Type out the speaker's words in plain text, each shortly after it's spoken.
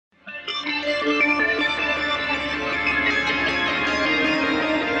Welcome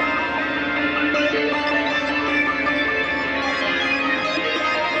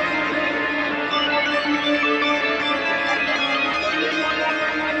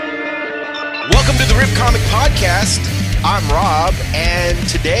to the Rip Comic Podcast. I'm Rob, and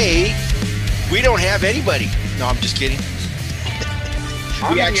today we don't have anybody. No, I'm just kidding.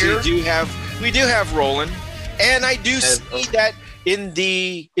 We do have Roland, and I do see that in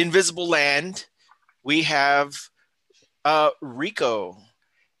the Invisible Land we have Rico,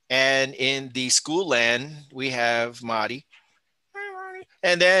 and in the School Land we have Marty,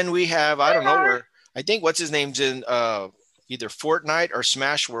 and then we have I don't know where. I think what's his name's in either Fortnite or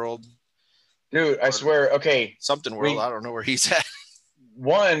Smash World. Dude, I swear, okay. Something World, I don't know where he's at.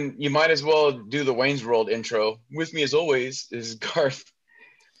 One, you might as well do the Wayne's World intro. With me as always is Garth.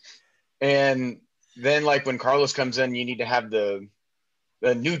 And then like when Carlos comes in, you need to have the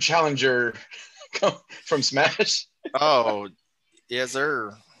new challenger from Smash. Oh, yes,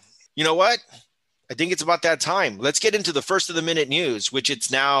 sir. You know what? I think it's about that time. Let's get into the first of the minute news, which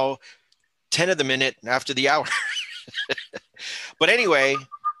it's now 10 of the minute after the hour. But anyway,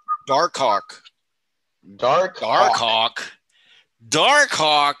 Darkhawk.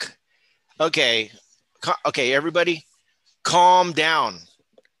 Okay, everybody, calm down.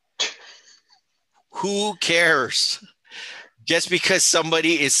 Who cares? Just because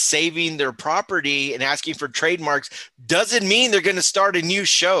somebody is saving their property and asking for trademarks doesn't mean they're going to start a new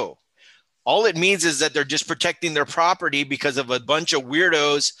show. All it means is that they're just protecting their property because of a bunch of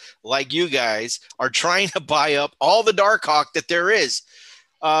weirdos like you guys are trying to buy up all the Darkhawk that there is.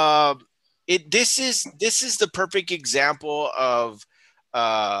 This is the perfect example of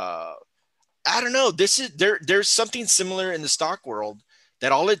I don't know. There's something similar in the stock world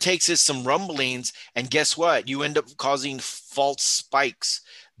that all it takes is some rumblings, and guess what? You end up causing false spikes.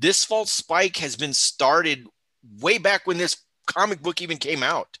 This false spike has been started way back when this comic book even came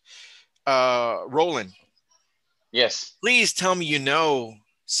out. Roland. Yes. Please tell me you know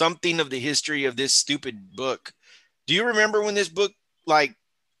something of the history of this stupid book. Do you remember when this book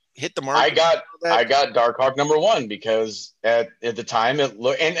hit the market? I got Darkhawk #1 because at the time it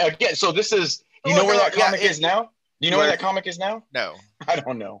looked, and again, so this is where that comic is now? Do you know where that comic is now? No. I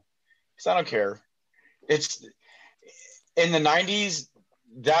don't know. Because I don't care. It's in the 90s,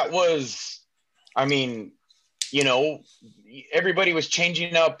 that was, I mean, everybody was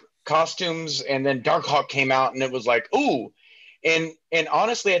changing up costumes, and then Darkhawk came out and it was like, ooh. And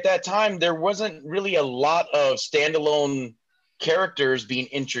honestly, at that time, there wasn't really a lot of standalone characters being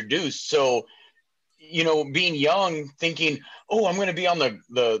introduced. So, being young, thinking, oh, I'm going to be on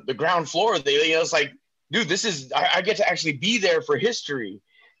the ground floor. It's like, dude, I get to actually be there for history.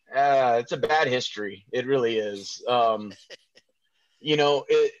 It's a bad history. It really is.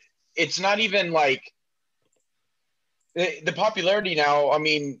 It's not even like the popularity now. I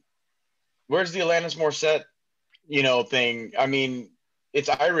mean, where's the Alanis Morissette, thing? I mean, it's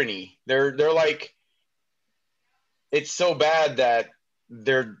irony. They're like, it's so bad that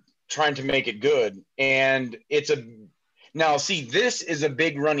they're trying to make it good. And this is a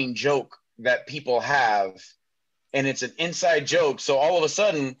big running joke that people have, and it's an inside joke. So all of a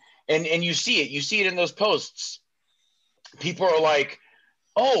sudden, and you see it in those posts. People are like,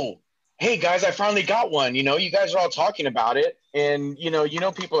 oh, hey guys, I finally got one. You guys are all talking about it. And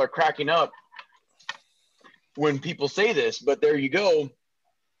people are cracking up when people say this, but there you go.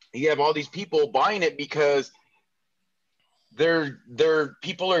 You have all these people buying it because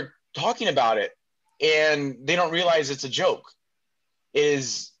people are talking about it, and they don't realize it's a joke.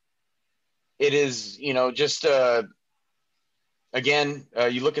 It is, just again,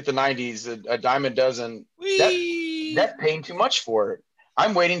 you look at the 90s, a dime a dozen. That's paying too much for it.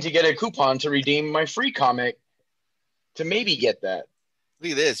 I'm waiting to get a coupon to redeem my free comic to maybe get that.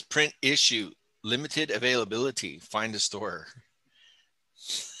 Look at this print issue, limited availability. Find a store.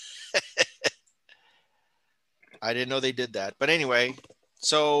 I didn't know they did that. But anyway,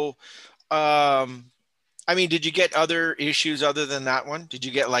 so, did you get other issues other than that one? Did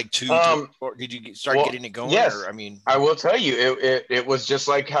you get like two, or did you start getting it going? Yes. Or, I will tell you, it was just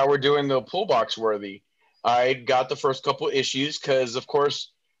like how we're doing the pull box worthy. I got the first couple issues because, of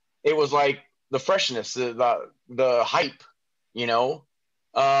course, it was like the freshness, the hype, It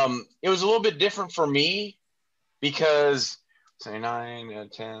was a little bit different for me because 9,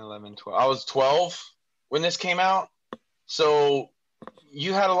 10, 11, 12. I was 12 when this came out. So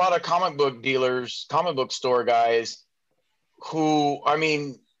you had a lot of comic book dealers, comic book store guys who, I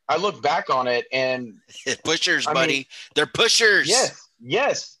look back on it and pushers, buddy. They're pushers.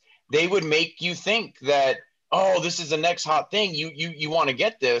 Yes. They would make you think that, oh, this is the next hot thing. You want to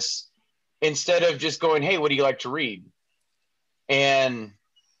get this. instead of just going, hey, what do you like to read? And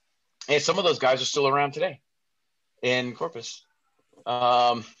some of those guys are still around today in Corpus.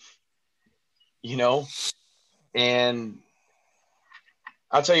 You know, and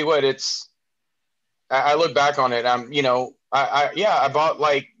I'll tell you what, I look back on it. You know, I bought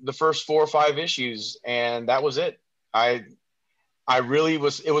like the first 4 or 5 issues, and that was it. I really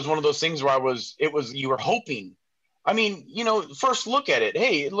was. It was one of those things where you were hoping. I mean, you know, first look at it.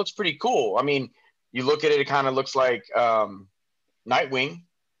 Hey, it looks pretty cool. I mean, you look at it, it kind of looks like Nightwing.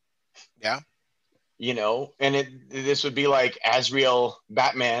 Yeah. You know, and this would be like Azrael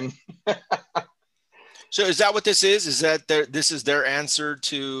Batman. So is that what this is? Is that this is their answer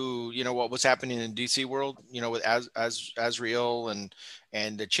to, you know, what was happening in DC world, you know, with Azrael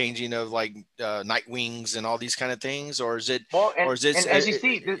and the changing of like Nightwings and all these kind of things, or is it, Well, or is this, and as you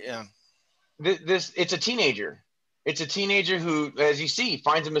see, yeah, this it's a teenager. It's a teenager who, as you see,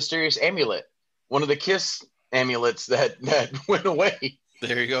 finds a mysterious amulet, one of the Kiss amulets that went away.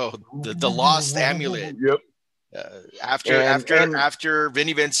 there you go, the lost amulet. Yep. After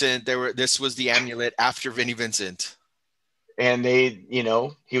Vinnie Vincent, this was the amulet after Vinnie Vincent. And they, you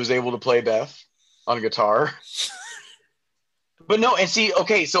know, he was able to play Beth on guitar. But no, and see,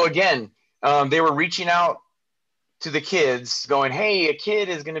 okay, so again, they were reaching out to the kids, going, "Hey, a kid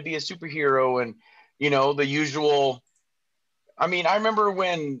is going to be a superhero," and you know, the usual. I mean, I remember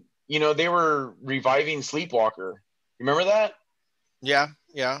when, you know, they were reviving Sleepwalker. Remember that? Yeah.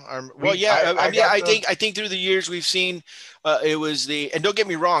 Well, yeah. I think through the years we've seen it was and don't get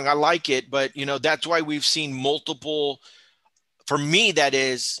me wrong, I like it, but you know, that's why we've seen multiple. For me, that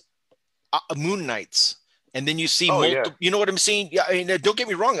is Moon Knights, and then you see multiple. Yeah. You know what I'm saying? Yeah. I mean, don't get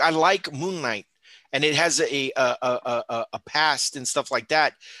me wrong, I like Moon Knight, and it has a past and stuff like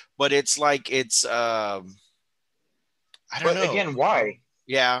that, but it's like I don't know. Again, why?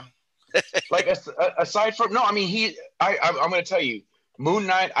 Yeah. Like aside from no, I mean I'm going to tell you. Moon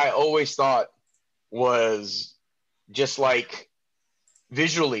Knight, I always thought was just like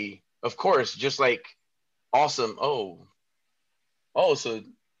visually, of course, just like awesome.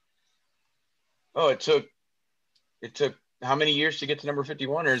 It took how many years to get to number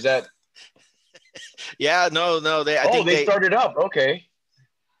 51, or is that? Yeah, no, I think they started up. Okay.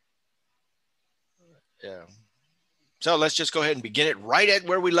 Yeah. So let's just go ahead and begin it right at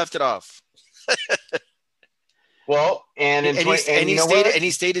where we left it off. Well,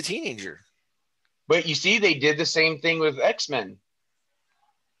 he stayed a teenager. But you see, they did the same thing with X-Men.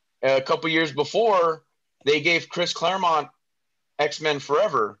 A couple years before, they gave Chris Claremont X-Men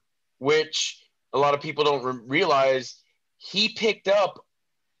Forever, which a lot of people don't realize he picked up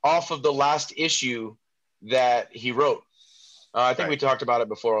off of the last issue that he wrote. I think we talked about it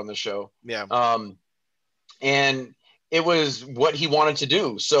before on the show. Yeah. And it was what he wanted to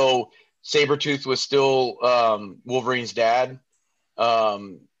do. So Sabretooth was still Wolverine's dad.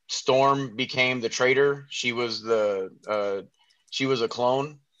 Storm became the traitor. She was a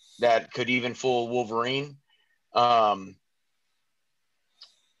clone that could even fool Wolverine. What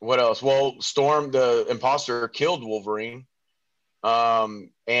else? Well, Storm, the imposter, killed Wolverine.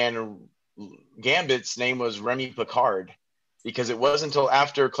 And Gambit's name was Remy Picard, because it wasn't until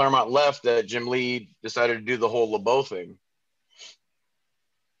after Claremont left that Jim Lee decided to do the whole LeBeau thing.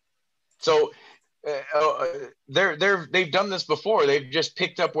 So they've done this before. They've just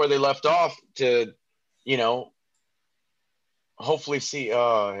picked up where they left off to, you know, hopefully see.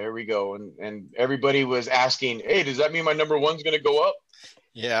 Here we go. And everybody was asking, "Hey, does that mean my number one's going to go up?"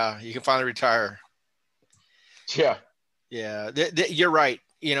 Yeah, you can finally retire. Yeah. You're right.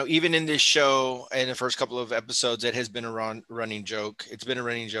 You know, even in this show, in the first couple of episodes, it has been a running joke. It's been a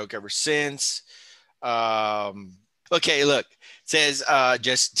running joke ever since. Okay, look, it says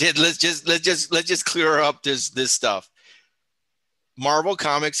let's just clear up this stuff. Marvel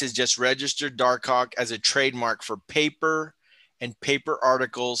Comics has just registered Darkhawk as a trademark for paper and paper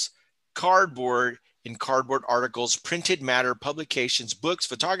articles, cardboard and cardboard articles, printed matter, publications, books,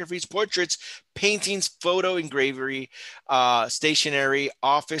 photographies, portraits, paintings, photo engraving, stationery,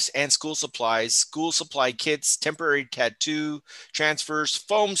 office and school supplies, school supply kits, temporary tattoo transfers,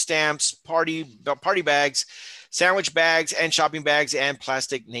 foam stamps, party bags, sandwich bags and shopping bags, and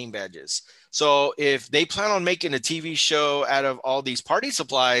plastic name badges. So if they plan on making a TV show out of all these party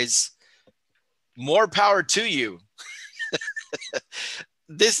supplies, more power to you.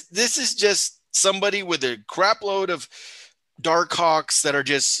 This is just somebody with a crap load of Darkhawks that are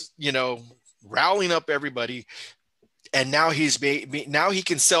just, you know, rallying up everybody. And now he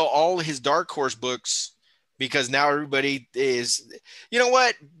can sell all his Dark Horse books, because now everybody is, you know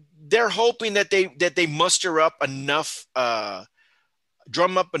what? They're hoping that they muster up enough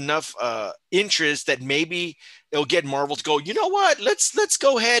drum up enough interest that maybe it'll get Marvel to go, you know what? Let's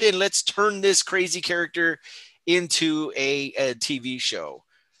go ahead and let's turn this crazy character into a TV show.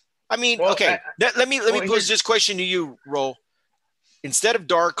 I mean, Well, okay, let me well, pose this question to you, Ro. Instead of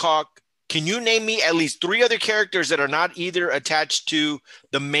Darkhawk, can you name me at least 3 other characters that are not either attached to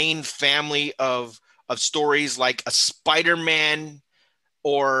the main family of stories, like a Spider-Man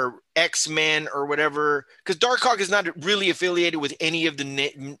or X-Men or whatever? Because Darkhawk is not really affiliated with any of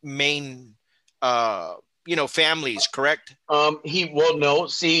the main, families, correct? no.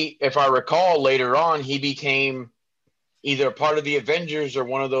 See, if I recall, later on, he became either a part of the Avengers or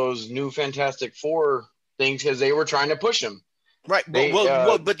one of those new Fantastic Four things because they were trying to push him. Right.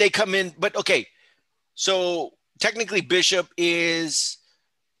 But they come in. But okay, so technically Bishop is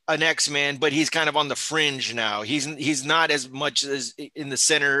an X-Man, but he's kind of on the fringe now. He's not as much as in the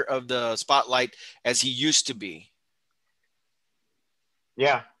center of the spotlight as he used to be.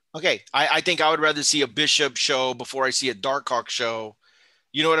 Yeah. Okay. I think I would rather see a Bishop show before I see a Darkhawk show.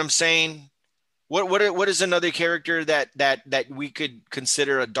 You know what I'm saying? What is another character that we could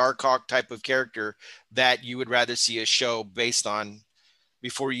consider a Darkhawk type of character that you would rather see a show based on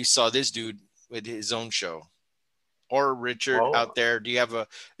before you saw this dude with his own show? Or Richard out there,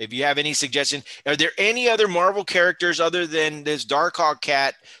 if you have any suggestion, are there any other Marvel characters other than this Darkhawk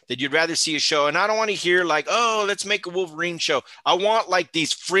cat that you'd rather see a show? And I don't want to hear like, oh, let's make a Wolverine show. I want like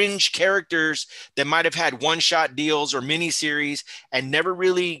these fringe characters that might have had one-shot deals or miniseries and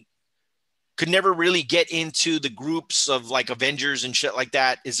could never really get into the groups of like Avengers and shit like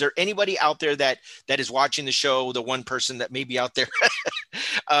that. Is there anybody out there that is watching the show, the one person that may be out there?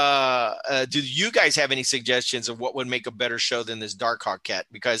 Do you guys have any suggestions of what would make a better show than this Darkhawk cat?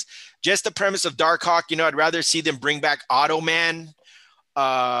 Because just the premise of Darkhawk, I'd rather see them bring back Automan,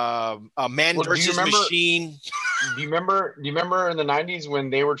 a man versus machine. Do you remember in the 90s when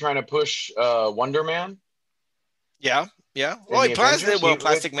they were trying to push Wonder Man? Yeah. Yeah. Well,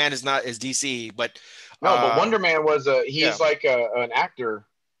 Plastic Man is not as DC, but but Wonder Man was like an actor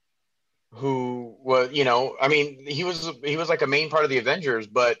who was, I mean, he was like a main part of the Avengers,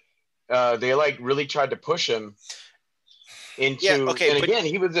 but they like really tried to push him into. Again,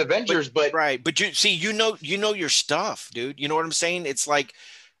 he was Avengers, but right. But you see, you know your stuff, dude. You know what I'm saying? It's like,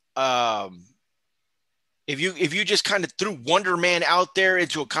 if you just kind of threw Wonder Man out there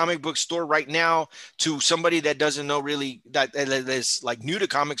into a comic book store right now to somebody that doesn't know really that is like new to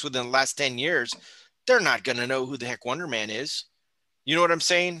comics within the last 10 years, they're not going to know who the heck Wonder Man is. You know what I'm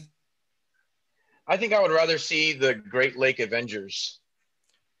saying? I think I would rather see the Great Lake Avengers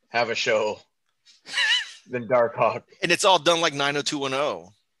have a show than Darkhawk. And it's all done like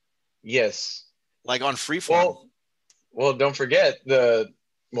 90210. Yes. Like on Freeform. Well, don't forget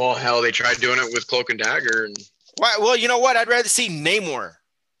hell, they tried doing it with Cloak and Dagger. And well, you know what? I'd rather see Namor.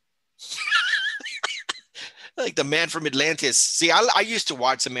 Like the Man from Atlantis. See, I used to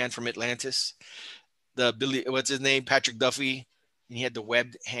watch the Man from Atlantis. What's his name? Patrick Duffy. And he had the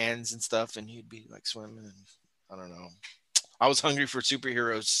webbed hands and stuff, and he'd be like swimming. And I don't know. I was hungry for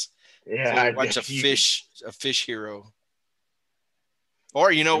superheroes. Yeah, so watch a fish hero. Or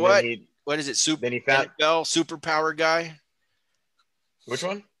you know what? What is it? Then he found NFL superpower guy. Which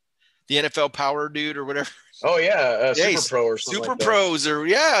one? The NFL power dude or whatever. Oh yeah, Super Pro or something. Super Pros or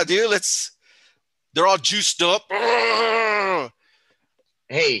dude. They're all juiced up.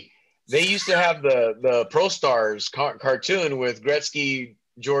 Hey, they used to have the Pro Stars cartoon with Gretzky,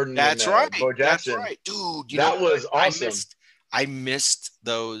 Jordan. That's and, right. Bo Jackson. That's right, dude. That was awesome. I missed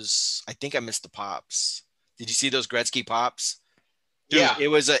those. I think I missed the pops. Did you see those Gretzky pops? Dude, yeah, it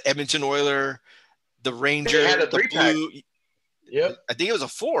was a Edmonton Oiler, the Ranger, the Blue. Yep. I think it was a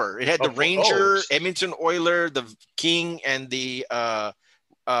 4. It had the Ranger, Edmonton Oiler, the King, and the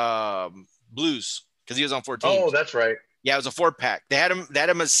Blues because he was on 14. Oh, that's right. Yeah, it was a 4-pack. They had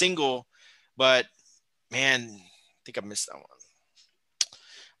him as single, but man, I think I missed that one.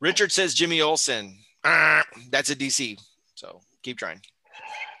 Richard says Jimmy Olsen. That's a DC. So keep trying.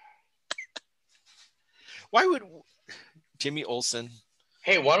 Why would Jimmy Olsen?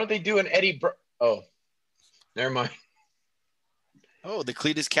 Hey, why don't they do an Eddie? Oh, never mind. Oh, the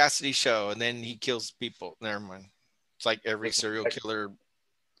Cletus Cassidy show, and then he kills people. Never mind. It's like every serial killer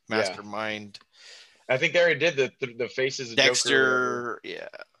mastermind. I think they already did the faces of Dexter. Yeah,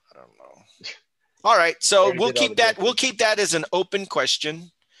 I don't know. All right, so we'll keep that. We'll keep that as an open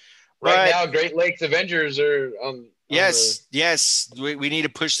question. Right now, Great Lakes Avengers are on. Yes. We need to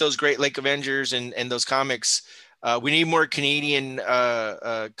push those Great Lake Avengers and those comics. We need more Canadian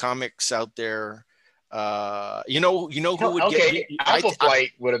comics out there. You know who would get Alpha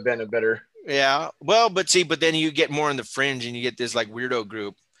Flight would have been a better. Yeah. Well, but then you get more on the fringe and you get this like weirdo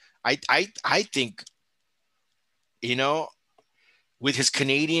group. I think, you know, with his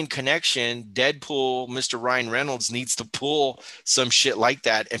Canadian connection, Deadpool, Mr. Ryan Reynolds needs to pull some shit like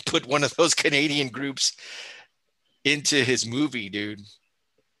that and put one of those Canadian groups into his movie, dude.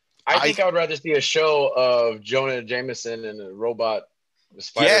 I I think I would rather see a show of Jonah Jameson and a robot, the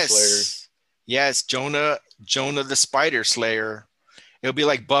Spider Slayer. Yes. Yes, Jonah the Spider Slayer. It'll be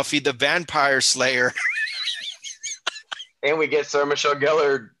like Buffy the Vampire Slayer. And we get Sarah Michelle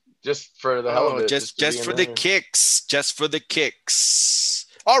Gellar just for the hell of Oh, it, just just to be just in for the there. kicks. Just for the kicks.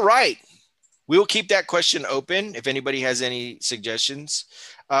 All right. We will keep that question open if anybody has any suggestions.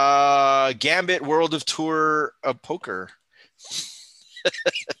 Gambit World of Tour of Poker.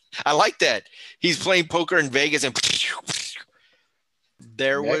 I like that. He's playing poker in Vegas and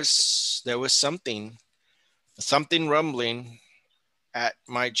there was something rumbling at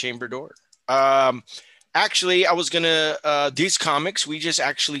my chamber door. Um, Actually, I was gonna these comics. We just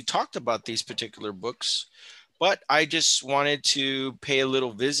actually talked about these particular books, but I just wanted to pay a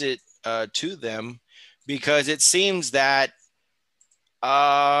little visit to them because it seems that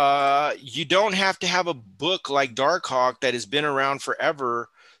you don't have to have a book like Darkhawk that has been around forever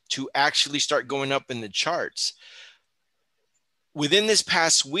to actually start going up in the charts. Within this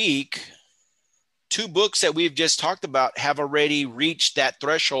past week, two books that we've just talked about have already reached that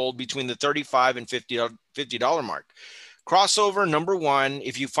threshold between the 35 and $50 mark. Crossover number one,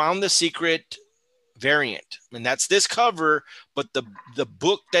 if you found the secret variant, and that's this cover, but the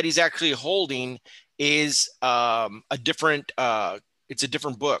book that he's actually holding is a different it's a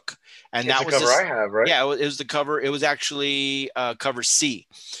different book, and It's that a was cover this. I have, right? Yeah, it was the cover. It was actually cover C.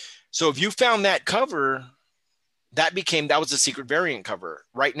 So if you found that cover, that was a secret variant cover.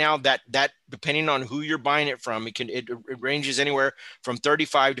 Right now, that depending on who you're buying it from, it ranges anywhere from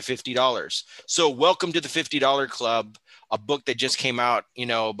 $35 to $50. So welcome to the $50 club, a book that just came out,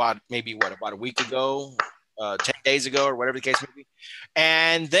 about about a week ago, 10 days ago, or whatever the case may be.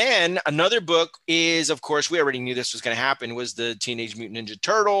 And then another book is, of course, we already knew this was going to happen, was the Teenage Mutant Ninja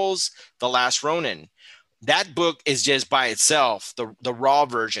Turtles, The Last Ronin. That book is just by itself, the raw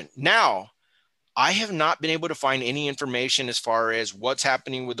version. Now, I have not been able to find any information as far as what's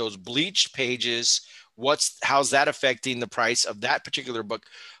happening with those bleached pages. How's that affecting the price of that particular book?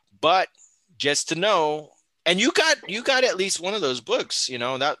 But just to know, and you got at least one of those books, you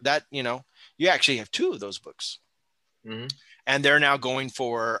actually have two of those books, Mm-hmm. and they're now going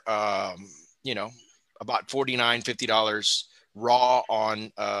for about $49-$50 raw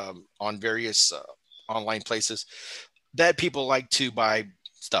on various online places that people like to buy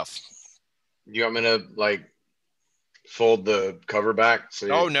stuff. You want me to like fold the cover back so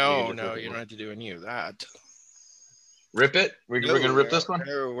Oh you no, can just no, you don't have to do any of that. rip it? We're No, gonna rip this one.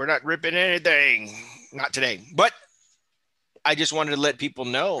 no, we're not ripping anything. Not today. But I just wanted to let people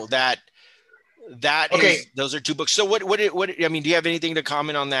know that Okay. those are two books. So what I mean, do you have anything to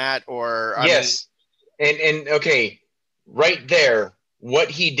comment on that? Or I mean, Yes. And okay, right there, what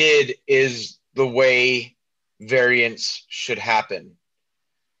he did is the way variants should happen.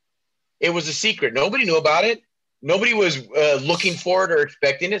 It was a secret. Nobody knew about it. Nobody was looking for it or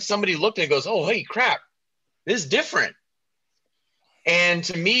expecting it. Somebody looked and goes, "Oh, hey, crap, this is different." And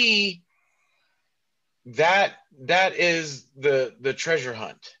to me, that is the treasure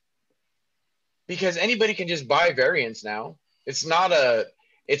hunt, because anybody can just buy variants now. It's not a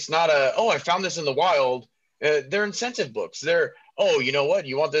oh, I found this in the wild. They're incentive books. They're, oh, you know what,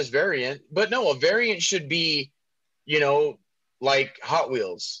 you want this variant, but no, a variant should be, you know like Hot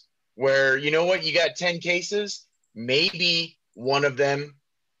Wheels, where, you know what, you got 10 cases, maybe one of them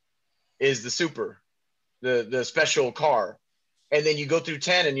is the super, the special car, and then you go through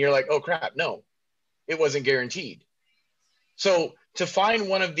 10 and you're like, oh crap, no, it wasn't guaranteed. So to find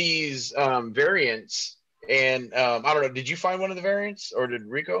one of these variants, and I don't know, did you find one of the variants, or did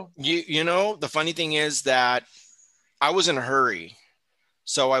Rico? the funny thing is that I was in a hurry.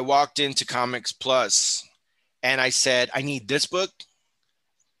 So I walked into Comics Plus and I said, I need this book.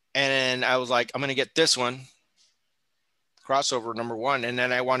 And I was like, I'm going to get this one, crossover number one. And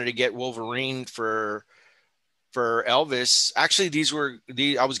then I wanted to get Wolverine for Elvis.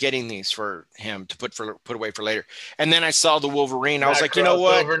 Actually, I was getting these for him to put away for later. And then I saw the Wolverine. I was like, you know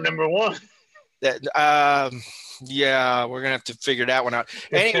what? Crossover number one. That yeah, we're gonna have to figure that one out.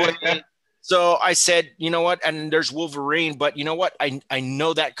 Anyway, so I said, you know what? And there's Wolverine, but you know what? I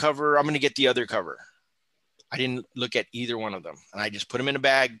know that cover. I'm gonna get the other cover. I didn't look at either one of them, and I just put them in a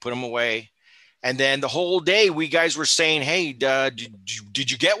bag, put them away. And then the whole day, we guys were saying, "Hey, did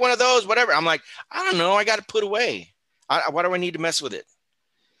you get one of those? Whatever." I'm like, I don't know. I got to put away. Why do I need to mess with it?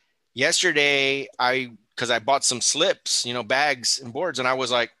 yesterday, because I bought some slips, bags and boards, and I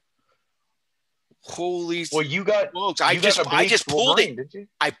was like, holy Well, smokes. you got a I bleached just pulled it. Wolverine, did you?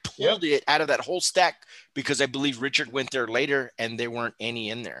 I Yep. pulled it out of that whole stack because I believe Richard went there later and there weren't any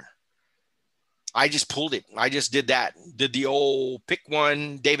in there. I just pulled it. I just did that. Did the old pick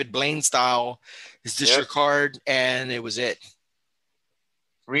one, David Blaine style. Is this your Yep. card? And it was it.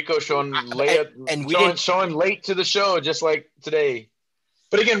 Rico showing I, late, and we didn't. showing late to the show, just like today.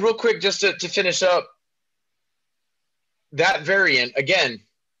 But again, real quick, just to finish up, that variant again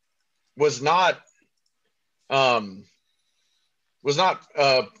was not um,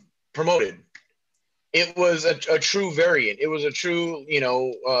 promoted. It was a true variant. It was a true,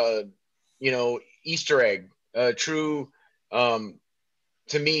 Easter egg. A true, um,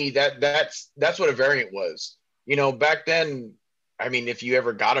 to me, that's what a variant was. Back then, I mean, if you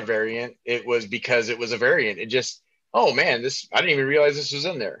ever got a variant, it was because it was a variant. It just, oh man, this I didn't even realize this was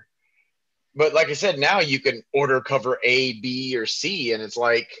in there. But like I said, now you can order cover A, B, or C, and it's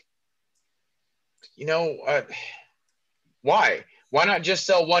like, you know, uh, why? Why not just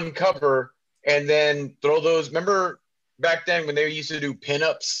sell one cover and then throw those? Remember back then when they used to do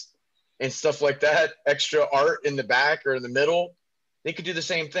pinups and stuff like that, extra art in the back or in the middle? They could do the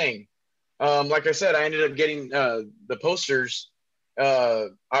same thing. Like I said, I ended up getting the posters. I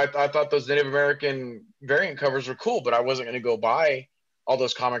thought those Native American variant covers were cool, but I wasn't going to go buy all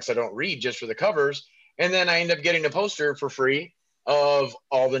those comics I don't read just for the covers. And then I ended up getting a poster for free of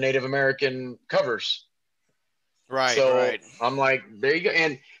all the Native American covers. Right, So right. I'm like, there you go.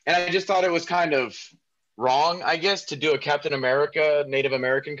 And I just thought it was kind of wrong, I guess, to do a Captain America Native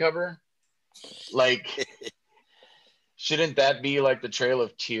American cover. Like, shouldn't that be like the Trail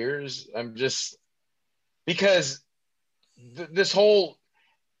of Tears? I'm just because this whole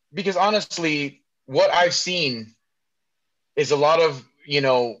because honestly, what I've seen is a lot of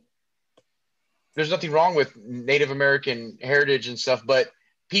there's nothing wrong with Native American heritage and stuff, but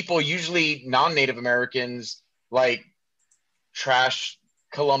people usually non-Native Americans like trash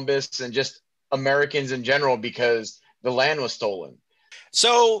Columbus and just Americans in general because the land was stolen.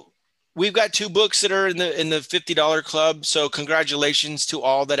 So we've got two books that are in the $50 club. So congratulations to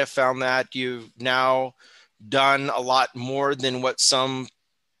all that have found that. You've now done a lot more than what some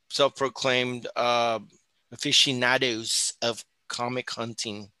self-proclaimed aficionados of comic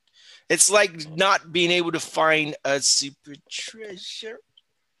hunting. It's like not being able to find a super treasure.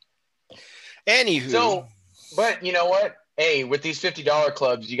 Anywho, So, but you know what? Hey, with these $50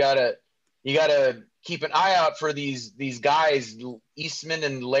 clubs, you gotta keep an eye out for these guys, Eastman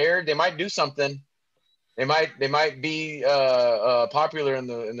and Laird. They might do something. They might be popular in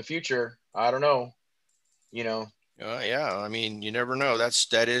the future. I don't know. You know yeah, I mean, you never know.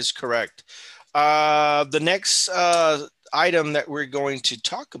 That is correct. The next item that we're going to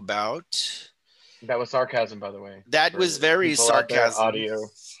talk about, that was sarcasm, by the way, that was for very people out there sarcasm audio.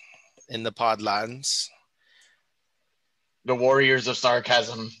 in the podlands. The warriors of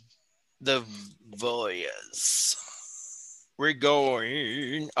sarcasm. The Voyas. We're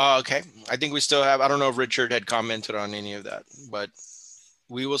going. Okay. I think we still have. I don't know if Richard had commented on any of that, but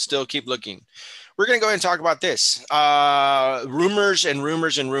we will still keep looking. We're going to go ahead and talk about this. Rumors and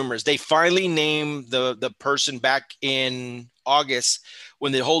rumors and rumors. They finally named the person back in August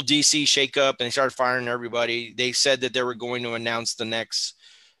when the whole DC shakeup and they started firing everybody. They said that they were going to announce the next,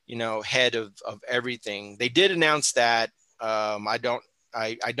 head of everything. They did announce that. I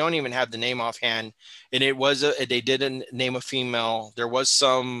don't even have the name offhand, and they didn't name a female. There was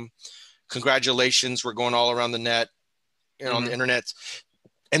some congratulations were going all around the net, on the internet,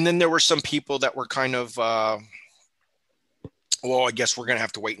 and then there were some people that were kind of, well, I guess we're gonna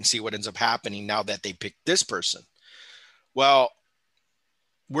have to wait and see what ends up happening now that they picked this person. Well,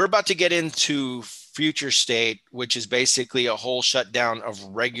 we're about to get into Future State, which is basically a whole shutdown of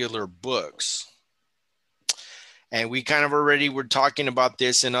regular books. And we kind of already were talking about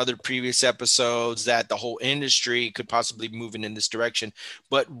this in other previous episodes that the whole industry could possibly move in this direction.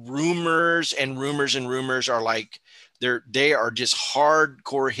 But rumors and rumors and rumors are like they are just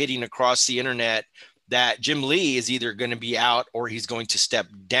hardcore hitting across the internet that Jim Lee is either going to be out or he's going to step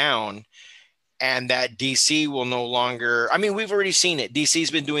down, and that DC will no longer. I mean, we've already seen it.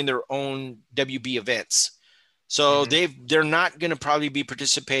 DC's been doing their own WB events. So they're not going to probably be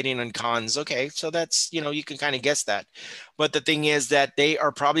participating in cons. Okay, so that's, you can kind of guess that. But the thing is that they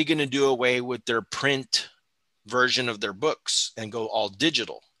are probably going to do away with their print version of their books and go all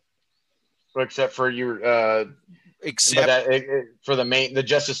digital. Except for your for the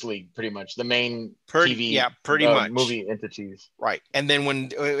Justice League, pretty much the main TV, pretty much movie entities, right? And then when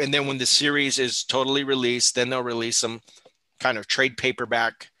the series is totally released, then they'll release some kind of trade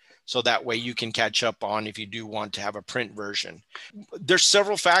paperback. so that way you can catch up on if you do want to have a print version. There's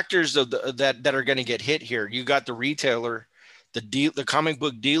several factors that are going to get hit here. You got the retailer, the comic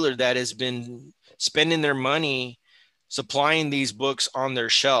book dealer that has been spending their money supplying these books on their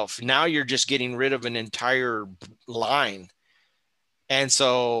shelf. Now you're just getting rid of an entire line. And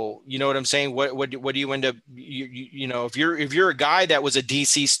so, you know what I'm saying? What do you end up, you know, if you're a guy that was a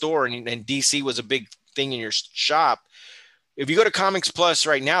DC store and DC was a big thing in your shop, if you go to Comics Plus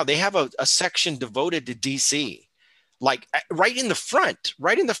right now, they have a section devoted to DC, like right in the front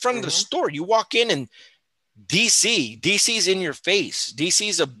of the store. You walk in and DC's in your face.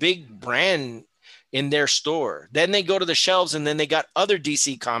 DC's a big brand in their store. Then they go to the shelves and then they got other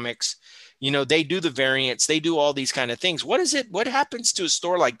DC comics. You know, they do the variants, they do all these kind of things. What happens to a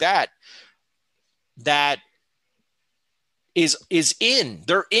store like that is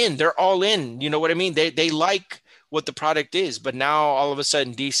they're all in, you know what I mean? They like what the product is, but now all of a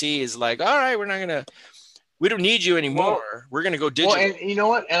sudden DC is like, all right, we don't need you anymore. Well, we're going to go digital. Well, and you know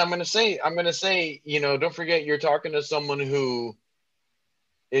what? And I'm going to say, you know, don't forget you're talking to someone who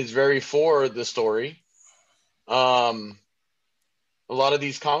is very for the story. A lot of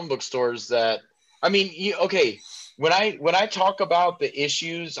these comic book stores that, I mean, okay, when I talk about the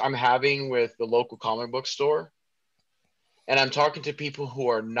issues I'm having with the local comic book store, and I'm talking to people who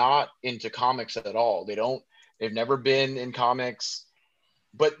are not into comics at all, they've never been in comics,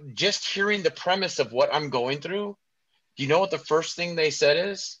 but just hearing the premise of what I'm going through, do you know what the first thing they said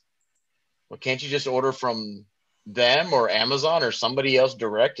is? Well, can't you just order from them or Amazon or somebody else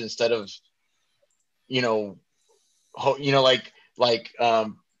direct instead of, like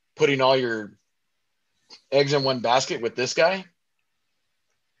putting all your eggs in one basket with this guy?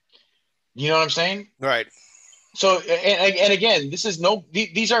 You know what I'm saying? Right. So, and again,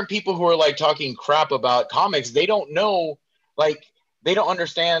 these aren't people who are like talking crap about comics. They don't know, like, they don't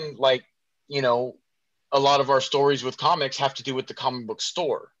understand, like, you know, a lot of our stories with comics have to do with the comic book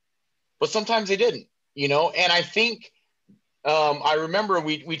store, but sometimes they didn't, you know? And I think, I remember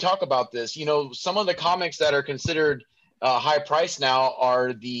we talk about this, you know, some of the comics that are considered high price now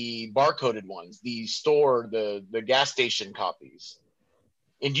are the barcoded ones, the gas station copies.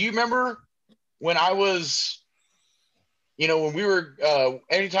 And do you remember when I was, you know, when we were,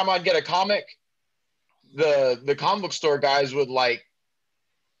 anytime I'd get a comic, the comic book store guys would like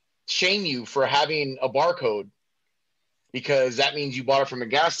shame you for having a barcode because that means you bought it from a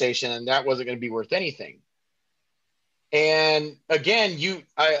gas station and that wasn't going to be worth anything. And again,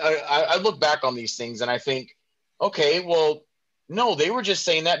 I look back on these things and I think, okay, well, no, they were just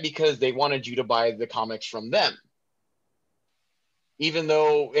saying that because they wanted you to buy the comics from them. Even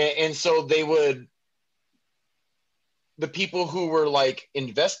though, and so they would, the people who were like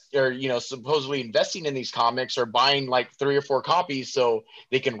supposedly investing in these comics are buying like 3 or 4 copies so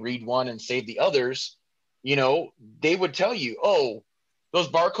they can read one and save the others, you know, they would tell you, oh, those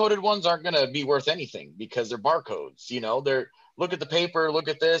barcoded ones aren't going to be worth anything because they're barcodes. You know, look at the paper, look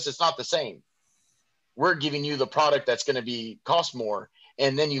at this. It's not the same. We're giving you the product that's going to cost more.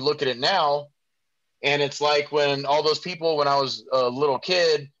 And then you look at it now and it's like when all those people, when I was a little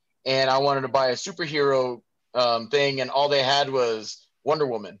kid and I wanted to buy a superhero thing and all they had was Wonder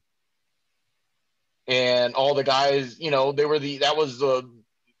Woman. And all the guys, you know, that was the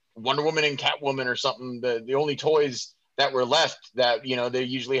Wonder Woman and Catwoman or something. The only toys that were left that, you know, they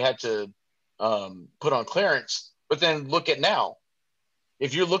usually had to put on clearance. But then look at now.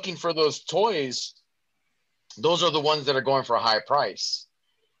 If you're looking for those toys, those are the ones that are going for a high price.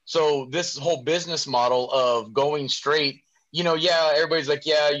 So this whole business model of going straight, you know, yeah, everybody's like,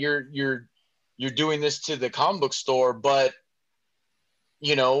 yeah, you're doing this to the comic book store, but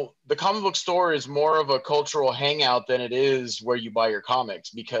you know, the comic book store is more of a cultural hangout than it is where you buy your comics,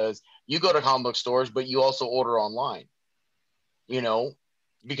 because you go to comic book stores, but you also order online, you know,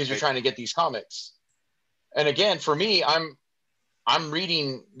 because you're trying to get these comics. And again, for me, I'm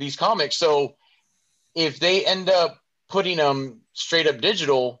reading these comics. So if they end up putting them straight up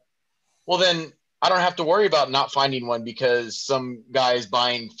digital, well, then I don't have to worry about not finding one because some guy is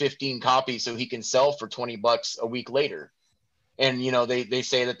buying 15 copies so he can sell for $20 a week later. And, you know, they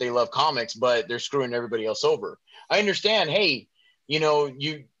say that they love comics, but they're screwing everybody else over. I understand. Hey, you know,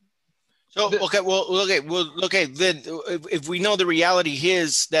 okay. Then if we know the reality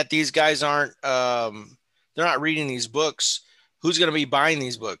is that these guys aren't, they're not reading these books, who's going to be buying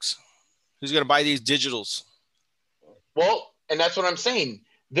these books? Who's going to buy these digitals? Well, and that's what I'm saying.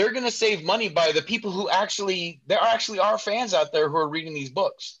 They're going to save money by the people who there actually are fans out there who are reading these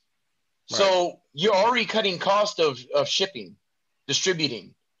books. Right. So you're already cutting cost of shipping,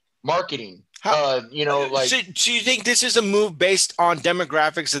 distributing, marketing. You know, like So you think this is a move based on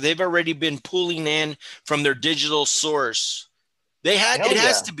demographics that they've already been pulling in from their digital source? hell It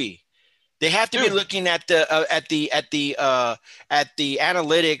has yeah, to be. They have to be dude. looking at the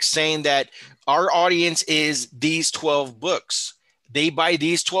analytics saying that our audience is these 12 books. They buy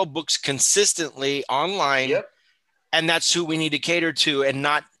these 12 books consistently online, Yep. and that's who we need to cater to, and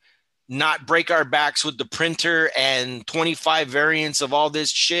not break our backs with the printer and 25 variants of all this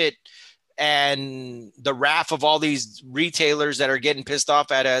shit and the wrath of all these retailers that are getting pissed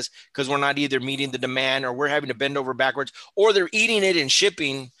off at us because we're not either meeting the demand or we're having to bend over backwards or they're eating it in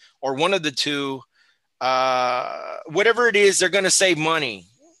shipping or one of the two. Whatever it is, they're going to save money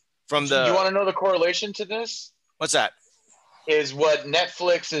from You the. want to know the correlation to this? What's that? Is what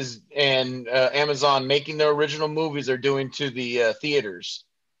Netflix is and Amazon making their original movies are doing to the theaters.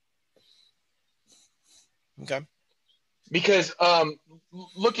 Okay. Because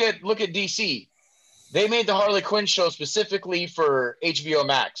look at DC. They made the Harley Quinn show specifically for HBO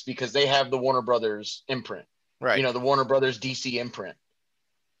Max because they have the Warner Brothers imprint. Right. You know, the Warner Brothers DC imprint.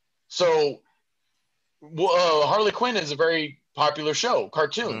 So Harley Quinn is a very popular show,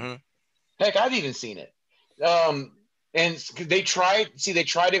 cartoon. Mm-hmm. Heck, I've even seen it. And they tried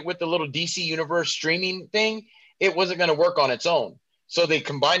it with the little DC Universe streaming thing. It wasn't going to work on its own. So they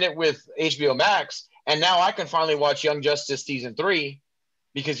combined it with HBO Max. And now I can finally watch Young Justice season 3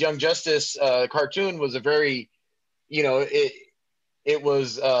 because Young Justice cartoon was a very, you know, it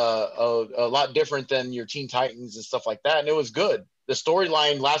was a lot different than your Teen Titans and stuff like that. And it was good. The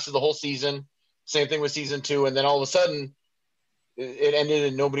storyline lasted the whole season. Same thing with season 2. And then all of a sudden it ended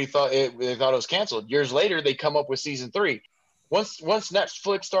and nobody thought they thought it was canceled. Years later, they come up with season 3. Once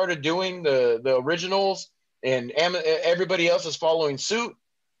Netflix started doing the originals and everybody else is following suit,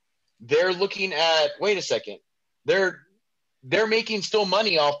 they're looking at, wait a second, they're making still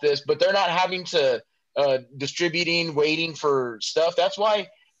money off this, but they're not having to distributing, waiting for stuff. That's why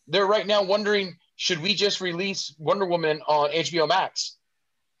they're right now wondering, should we just release Wonder Woman on HBO Max?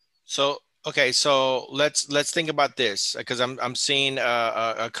 So okay, so let's think about this because I'm seeing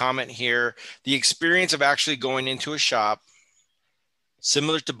a comment here. The experience of actually going into a shop,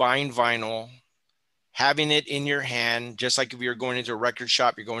 similar to buying vinyl, having it in your hand, just like if you're going into a record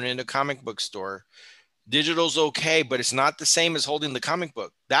shop, you're going into a comic book store. Digital's okay, but it's not the same as holding the comic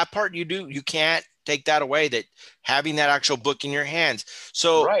book. That part you can't take that away, that having that actual book in your hands.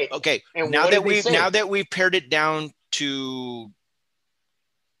 So Right. okay, And now what that did they say? now that we've pared it down to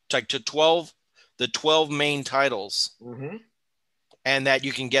 12, the 12 main titles, Mm-hmm. and that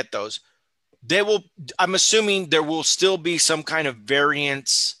you can get those. I'm assuming there will still be some kind of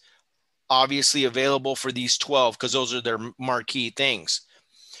variants obviously available for these 12 because those are their marquee things.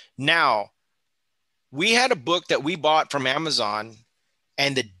 Now, we had a book that we bought from Amazon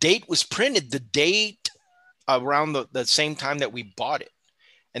and the date was printed the date around the same time that we bought it.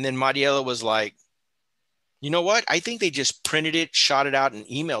 And then Mariela was like, you know what? I think they just printed it, shot it out, and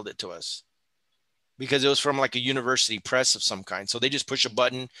emailed it to us because it was from like a university press of some kind. So they just push a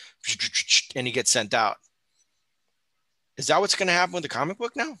button and it gets sent out. Is that what's going to happen with the comic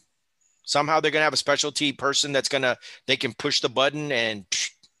book now? Somehow they're going to have a specialty person they can push the button and,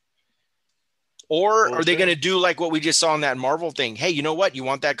 or are they going to do like what we just saw in that Marvel thing? Hey, you know what? You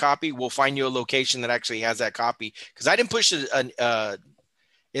want that copy? We'll find you a location that actually has that copy. Because I didn't push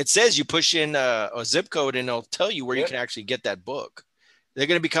it says you push in a zip code and it'll tell you where you can actually get that book. They're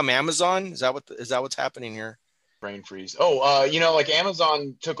going to become Amazon. Is that what's happening here? Brain freeze. Oh, you know, like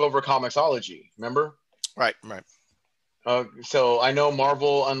Amazon took over Comixology. Remember? Right. So I know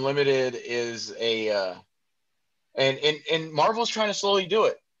Marvel Unlimited is and Marvel's trying to slowly do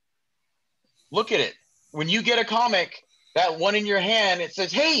it. Look at it. When you get a comic, that one in your hand, it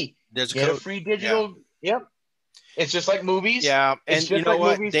says, "Hey, there's a free digital." Yeah. Yep. It's just like movies. Yeah, and you know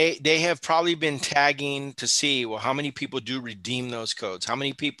what? Movies. They have probably been tagging to see, well, how many people do redeem those codes? How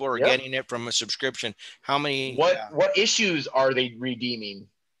many people are getting it from a subscription? How many? What issues are they redeeming?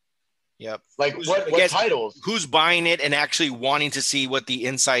 Yep. Like what titles? Who's buying it and actually wanting to see what the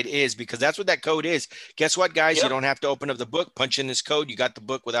inside is? Because that's what that code is. Guess what, guys? You don't have to open up the book. Punch in this code. You got the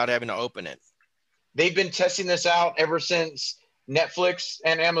book without having to open it. They've been testing this out ever since Netflix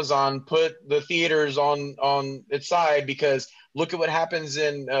and Amazon put the theaters on its side, because look at what happens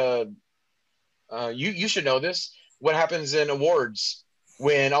in you should know this. What happens in awards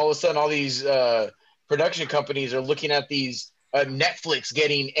when all of a sudden all these production companies are looking at these Netflix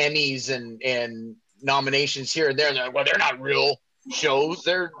getting Emmys and nominations here and there, and they're like, well, they're not real shows.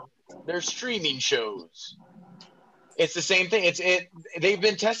 They're streaming shows. It's the same thing. They've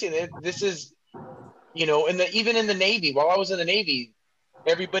been testing it. This is, you know, even in the Navy, while I was in the Navy,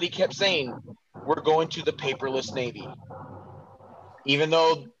 everybody kept saying, we're going to the paperless Navy. Even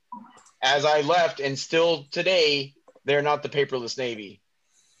though, as I left, and still today, they're not the paperless Navy.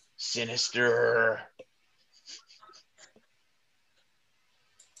 Sinister.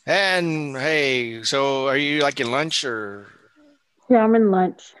 And hey, so are you like in lunch or? Yeah, I'm in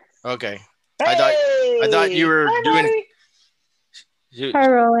lunch. Okay. Hey! I thought you were Hi, doing. Maddie. Hi,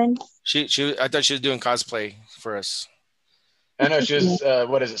 Rowan. I thought she was doing cosplay for us. I know she was.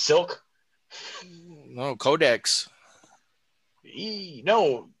 What is it? Silk? No, Codex.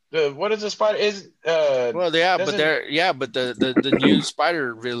 No. What is the spider? Well, but the new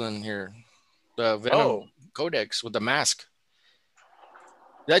spider villain here, the Venom Codex with the mask.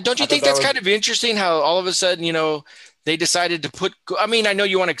 Don't you think that's kind of interesting? How all of a sudden, they decided to put. I mean, I know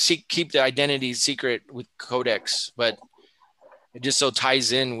you want to keep the identity secret with Codex, but it just so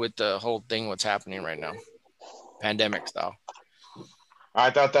ties in with the whole thing. What's happening right now, pandemic style.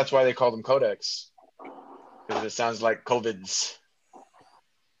 I thought that's why they called them Codex, because it sounds like COVID's.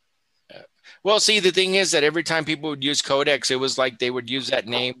 Well, see, the thing is that every time people would use Codex, it was like they would use that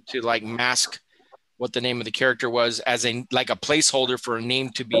name to like mask what the name of the character was as a placeholder for a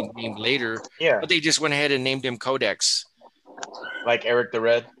name to be named later. Yeah. But they just went ahead and named him Codex. Like Eric the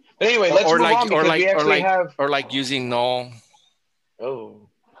Red. But anyway, let's move on because we actually have... Or like using Null. Oh.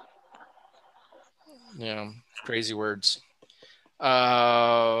 Yeah, crazy words. Well,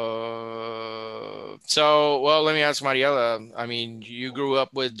 let me ask Mariela. I mean, you grew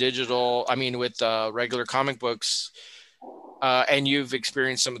up with regular comic books, and you've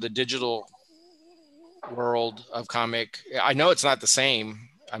experienced some of the digital world of comic. I know it's not the same.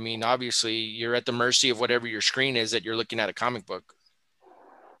 I mean, obviously, you're at the mercy of whatever your screen is that you're looking at a comic book.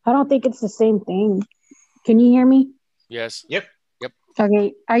 I don't think it's the same thing. Can you hear me? Yes. Yep.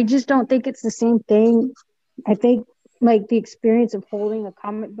 Okay. I just don't think it's the same thing. I think like the experience of holding a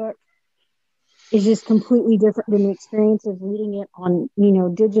comic book is just completely different than the experience of reading it on,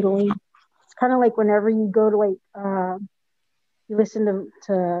 digitally. It's kind of like whenever you go to you listen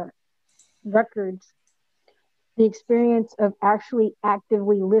to records, the experience of actually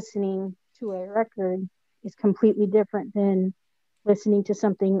actively listening to a record is completely different than listening to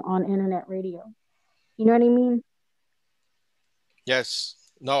something on internet radio. You know what I mean? Yes.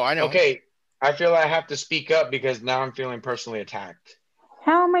 No, I know. Okay. I feel I have to speak up because now I'm feeling personally attacked.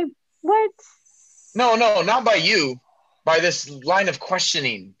 How am I? What? No, not by you. By this line of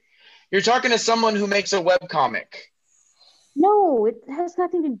questioning. You're talking to someone who makes a webcomic. No, it has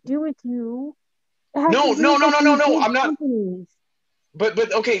nothing to do with you. No. I'm not. Companies.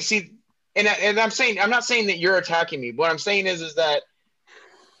 But okay, see, and I'm not saying that you're attacking me. What I'm saying is that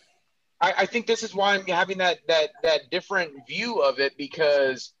I think this is why I'm having that different view of it,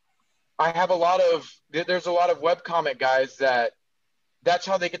 because there's a lot of webcomic guys that's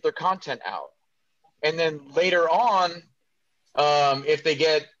how they get their content out. And then later on, if they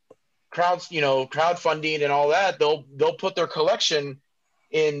get crowdfunding and all that, they'll put their collection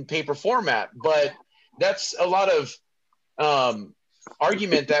in paper format. But that's a lot of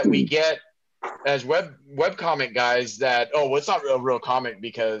argument that we get as webcomic guys that, well, it's not a real comic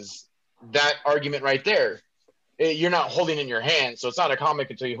because that argument right there, you're not holding in your hand, so it's not a comic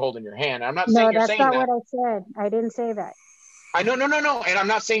until you hold in your hand. I'm not saying you're saying that. No, that's not what I said. I didn't say that. I know, no, and I'm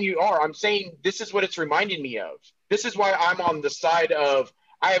not saying you are. I'm saying this is what it's reminding me of. This is why I'm on the side of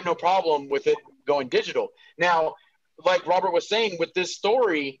I have no problem with it going digital. Now, like Robert was saying, with this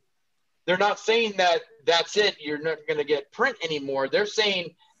story, they're not saying that that's it. You're not going to get print anymore. They're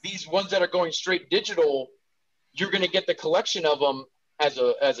saying these ones that are going straight digital, you're going to get the collection of them as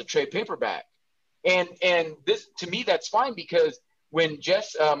a trade paperback. And this, to me, that's fine, because when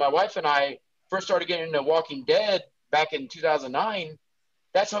Jess, my wife, and I first started getting into Walking Dead back in 2009,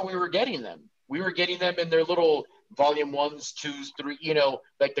 that's how we were getting them. We were getting them in their little volume 1s, 2s, 3,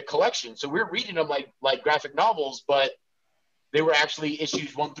 like the collection. So we're reading them like graphic novels, but they were actually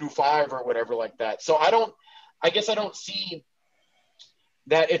issues 1 through 5 or whatever like that. So I guess I don't see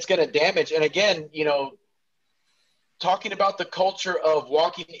that it's going to damage. And again, talking about the culture of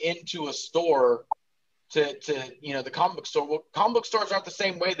walking into a store to the comic book store. Well, comic book stores aren't the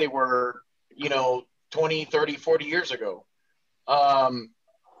same way they were, 20, 30, 40 years ago.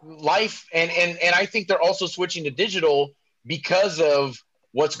 Life, and I think they're also switching to digital because of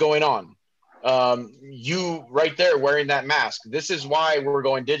what's going on. You right there wearing that mask. This is why we're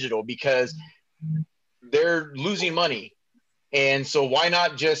going digital, because they're losing money. And so why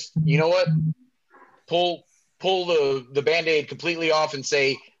not just, pull the Band-Aid completely off and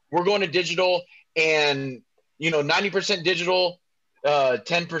say, we're going to digital, and 90% digital,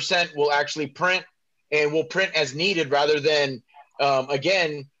 10% will actually print, and we'll print as needed rather than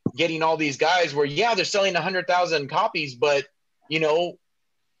again, getting all these guys where, yeah, they're selling 100,000 copies, but,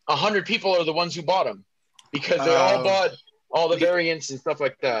 100 people are the ones who bought them because they all bought all the variants and stuff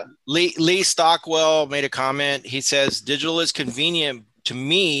like that. Lee Stockwell made a comment. He says, digital is convenient to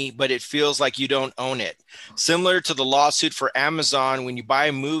me, but it feels like you don't own it. Similar to the lawsuit for Amazon when you buy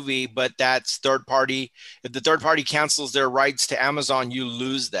a movie, but that's third party. If the third party cancels their rights to Amazon, you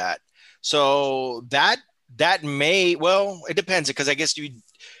lose that. So that may, well, it depends, because I guess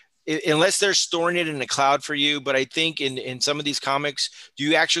unless they're storing it in the cloud for you. But I think in some of these comics, do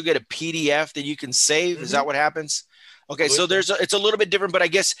you actually get a PDF that you can save? Mm-hmm. Is that what happens? Okay, so it's a little bit different, but I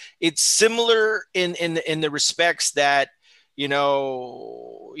guess it's similar in the respects that, you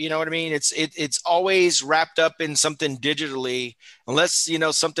know what I mean? It's always wrapped up in something digitally, unless,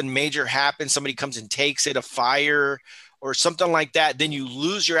 something major happens, somebody comes and takes it, a fire or something like that, then you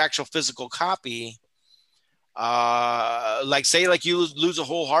lose your actual physical copy. Like you lose a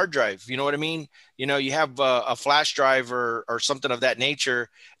whole hard drive, you know what I mean? You have a flash drive or something of that nature,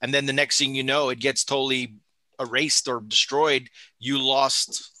 and then the next thing you know, it gets totally erased or destroyed. You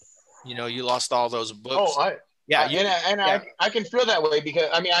lost all those books. I can feel that way, because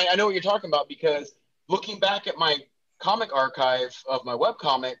I know what you're talking about, because looking back at my comic archive of my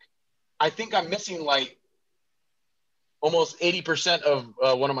webcomic, I think I'm missing like almost 80%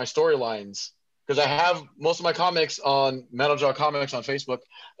 of one of my storylines, because I have most of my comics on Metal Jaw Comics on Facebook,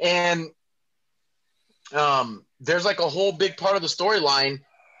 and there's like a whole big part of the storyline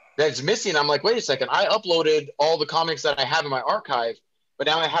that's missing. I'm like, wait a second, I uploaded all the comics that I have in my archive, but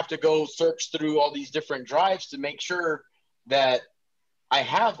now I have to go search through all these different drives to make sure that I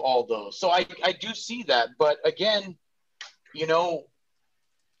have all those. So I do see that. But again,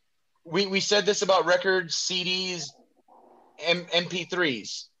 we said this about records, CDs,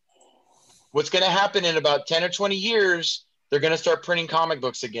 MP3s. What's going to happen in about 10 or 20 years, they're going to start printing comic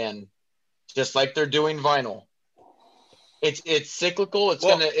books again, just like they're doing vinyl. It's cyclical.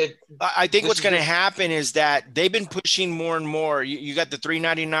 I think what's going to happen is that they've been pushing more and more. You got the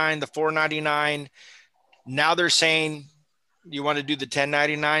 $3.99, the $4.99. Now they're saying you want to do the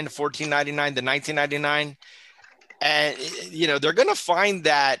 $10.99, the $14.99, the $19.99. And, they're going to find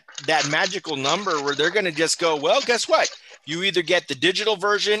that magical number where they're going to just go, well, guess what? You either get the digital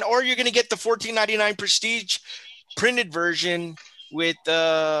version or you're going to get the $14.99 prestige printed version with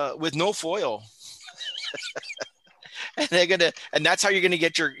no foil. And that's how you're gonna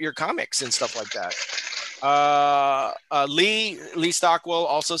get your comics and stuff like that. Lee Stockwell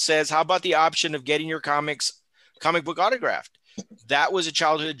also says, how about the option of getting your comic book autographed? That was a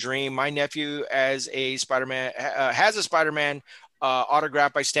childhood dream. My nephew has a Spider-Man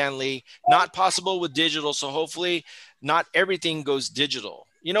autographed by Stan Lee. Not possible with digital, so hopefully not everything goes digital.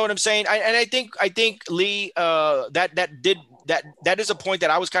 You know what I'm saying? I think Lee, that is a point that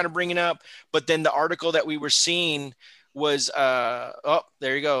I was kind of bringing up, but then the article that we were seeing was there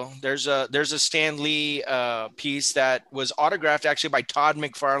you go. There's a Stan Lee piece that was autographed actually by Todd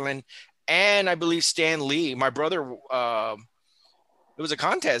McFarlane and I believe Stan Lee. My brother, it was a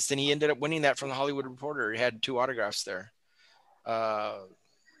contest and he ended up winning that from the Hollywood Reporter. He had 2 autographs there.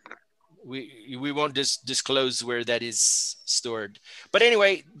 We won't disclose where that is stored, but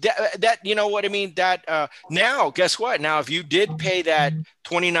anyway, that you know what I mean. That now, guess what? Now, if you did pay that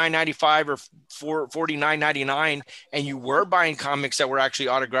 $29.95 or $49.99, and you were buying comics that were actually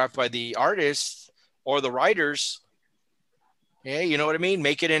autographed by the artists or the writers, yeah, you know what I mean.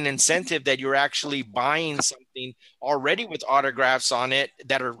 Make it an incentive that you're actually buying something already with autographs on it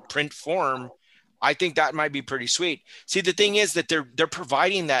that are print form. I think that might be pretty sweet. See, the thing is that they're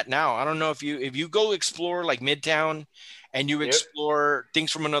providing that now. I don't know if you go explore like Midtown and you explore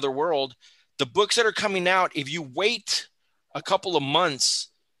things from another world, the books that are coming out, if you wait a couple of months,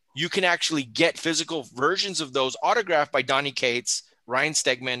 you can actually get physical versions of those autographed by Donny Cates, Ryan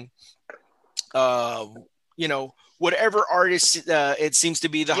Stegman, whatever artist it seems to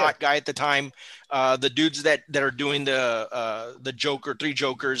be the hot guy at the time, the dudes that are doing the Joker, 3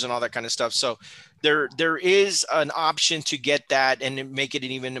 Jokers and all that kind of stuff. So there is an option to get that and make it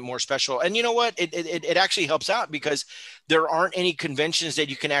even more special. And you know what? It actually helps out because there aren't any conventions that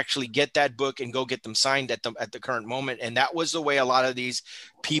you can actually get that book and go get them signed at the current moment. And that was the way a lot of these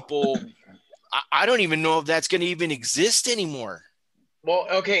people, I don't even know if that's going to even exist anymore. Well,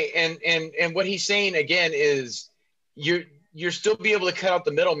 okay. And what he's saying again is you're still be able to cut out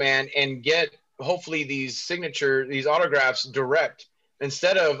the middleman and get hopefully these autographs direct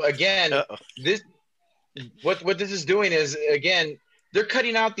instead of, again, what this is doing is, again, they're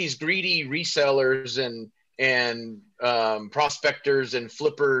cutting out these greedy resellers and prospectors and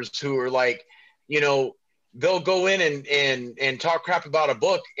flippers who are like, they'll go in and talk crap about a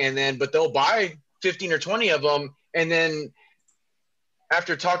book, but they'll buy 15 or 20 of them, and then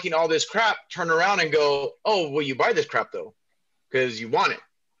after talking all this crap, turn around and go, oh, well, you buy this crap though because you want it.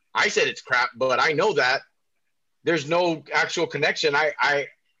 I said it's crap, but I know that there's no actual connection.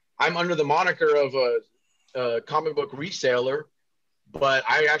 I'm under the moniker of a comic book reseller, but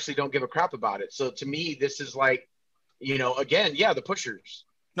I actually don't give a crap about it. So to me, this is like, again, yeah, the pushers.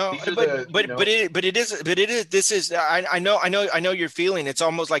 No, but it is. This is. I know your feeling. It's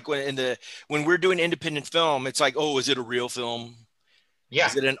almost like when we're doing independent film, it's like, oh, is it a real film? Yeah.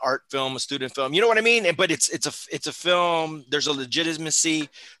 Is it an art film, a student film? You know what I mean? But it's a film. There's a legitimacy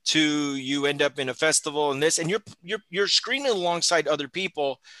to you end up in a festival and this, and you're screening alongside other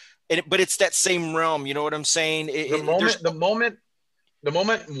people, but it's that same realm. You know what I'm saying? The moment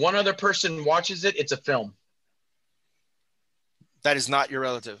one other person watches it, it's a film. That is not your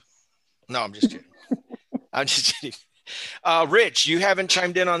relative. No, I'm just kidding. I'm just kidding. Rich, you haven't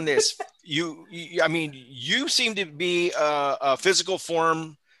chimed in on this. You seem to be a physical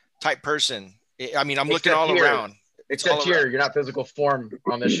form type person. I mean, I'm looking all around. Except here, you're not physical form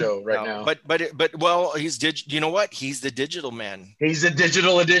on the show right now. But well, you know what? He's the digital man. He's a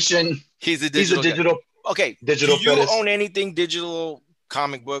digital edition. He's a digital. Okay. Digital. Do you own anything digital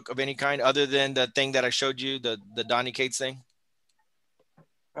comic book of any kind other than the thing that I showed you, the Donny Cates thing?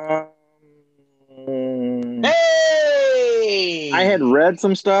 Hey! I had read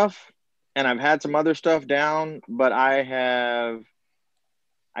some stuff and I've had some other stuff down, but I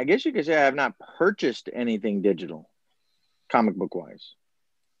guess you could say I have not purchased anything digital, comic book wise.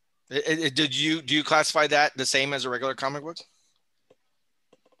 Do you classify that the same as a regular comic book?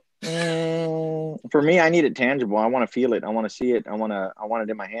 For me, I need it tangible. I want to feel it. I want to see it. I want it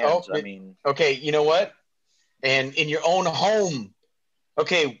in my hands. Okay, you know what? And in your own home.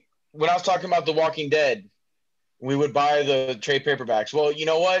 Okay, when I was talking about The Walking Dead, we would buy the trade paperbacks. Well, you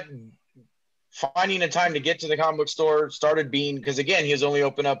know what? Finding a time to get to the comic book store started being, because again, he was only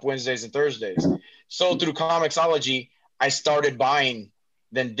open up Wednesdays and Thursdays. So through Comixology, I started buying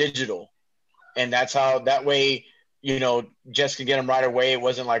them digital. And that way, Jess could get them right away. It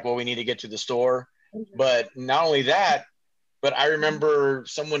wasn't like, well, we need to get to the store. But not only that, but I remember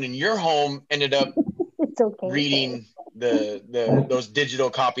someone in your home ended up reading those digital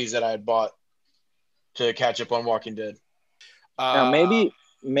copies that I had bought to catch up on Walking Dead. Now maybe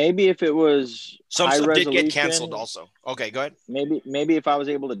if it was some stuff did get canceled also. Okay, go ahead. Maybe if I was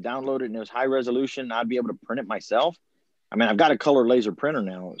able to download it and it was high resolution, I'd be able to print it myself. I mean, I've got a color laser printer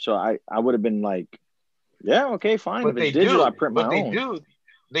now, so I would have been like, yeah, okay, fine. But if it's digital, I print my own.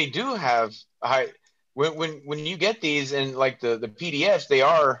 They do have high. When you get these and like the PDFs, they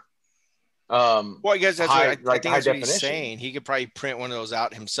are. Well, I guess that's high, what I think that's what he's definition. saying. He could probably print one of those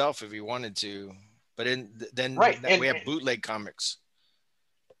out himself if he wanted to, but then we have bootleg comics.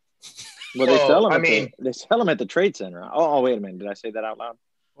 Well, they sell them. They sell them at the Trade Center. Oh, wait a minute! Did I say that out loud?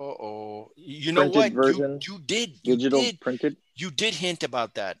 You know what? Version, you did. Printed. You did hint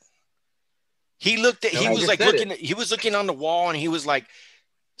about that. He looked at. He was like looking. He was looking on the wall, and he was like,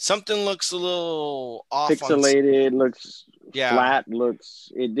 "Something looks a little off." Pixelated. Looks flat.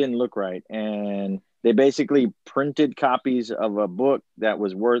 It didn't look right, and they basically printed copies of a book that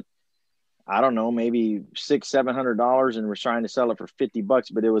was worth, I don't know, maybe $600-700, and was trying to sell it for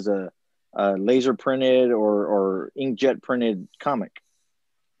 $50, but it was a laser printed or inkjet printed comic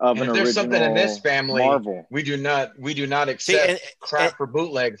of an original. There's something in this family. Marvel. We do not accept crap for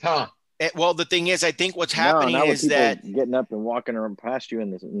bootlegs, huh? Well, the thing is, I think what's happening is that getting up and walking around past you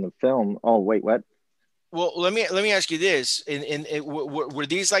in the film. Oh, wait, what? Well, let me ask you this: were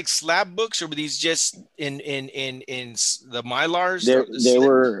these like slab books, or were these just in the Mylars? They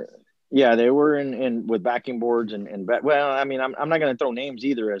were. Yeah, they were in with backing boards and well, I mean, I'm not going to throw names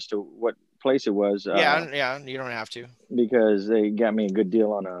either as to what place it was. Yeah, you don't have to, because they got me a good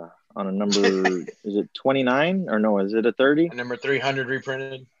deal on a number. Is it 29 or no? Is it a 30? Number 300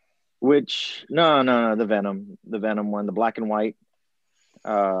 reprinted. Which no, the Venom one, the black and white,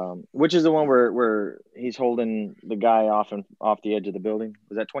 which is the one where he's holding the guy off the edge of the building.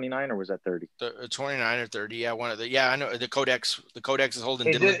 Was that 29 or was that 30? 29 or 30. Yeah, one of the. Yeah, I know the Codex. The Codex is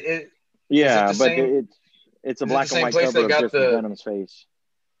holding. Yeah, but it's a black and white cover of just Venom's face.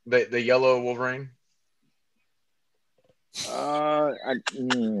 The yellow Wolverine. I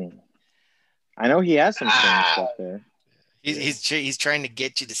know he has some stuff there. He's trying to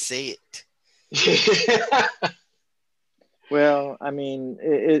get you to say it. Well, I mean,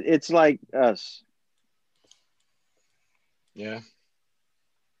 it's like us. Yeah.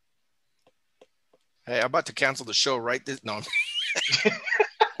 Hey, I'm about to cancel the show right this. No.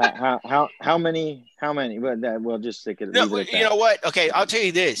 how many? But that we'll just stick it. No, Leave it at you that. know what? Okay, I'll tell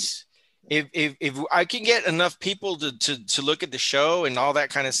you this. If I can get enough people to look at the show and all that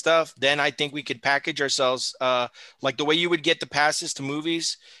kind of stuff, then I think we could package ourselves like the way you would get the passes to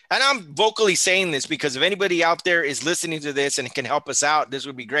movies. And I'm vocally saying this because if anybody out there is listening to this and can help us out, this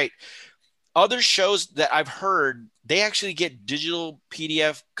would be great. Other shows that I've heard, they actually get digital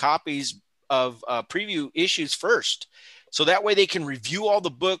PDF copies of preview issues first. So that way they can review all the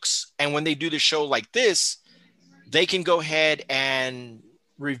books. And when they do the show like this, they can go ahead and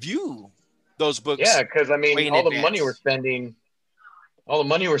review those books. Yeah, because I mean, all the advance. money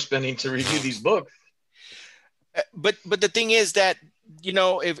we're spending to review these books. But the thing is that, you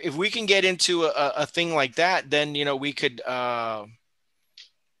know, if we can get into a thing like that, then, you know, we could,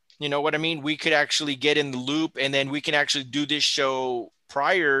 you know what I mean? We could actually get in the loop, and then we can actually do this show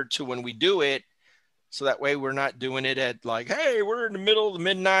prior to when we do it. So that way we're not doing it at like, hey, we're in the middle of the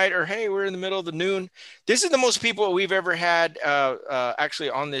midnight, or hey, we're in the middle of the noon. This is the most people we've ever had actually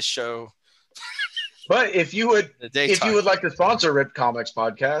on this show. But if you would like to sponsor Rip Comics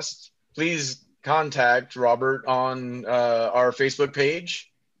Podcast, please contact Robert on our Facebook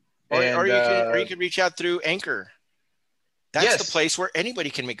page. Or you can reach out through Anchor. That's the place where anybody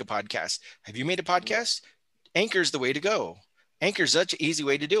can make a podcast. Have you made a podcast? Anchor's the way to go. Anchor's such an easy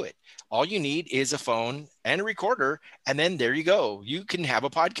way to do it. All you need is a phone and a recorder, and then there you go. You can have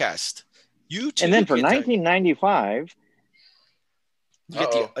a podcast. You too. And then for $19.95,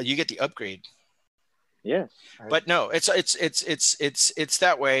 you get the upgrade. Yes. But no, it's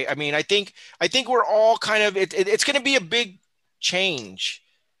that way. I mean, I think we're all kind of it's going to be a big change.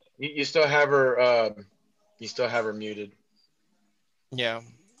 You still have her. You still have her muted. Yeah.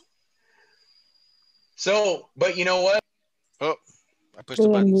 So, but you know what? Oh, I pushed the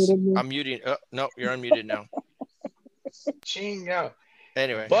buttons. I'm muting. Oh, no, you're unmuted now. Chingo.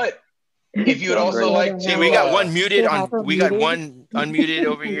 Anyway. But if you would also like to, we got one muted on. We got one unmuted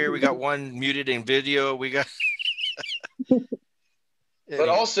over here. We got one muted in video. We got. But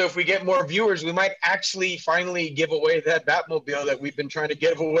also, if we get more viewers, we might actually finally give away that Batmobile that we've been trying to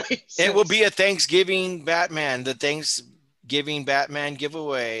give away. It will be a Thanksgiving Batman. The Thanksgiving Batman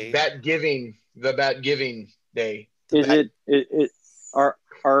giveaway. The Batgiving Day. Is it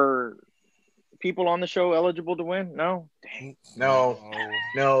are people on the show eligible to win? No. Dang.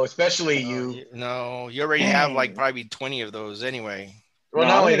 No, especially you. No, you already have like probably 20 of those anyway. Well,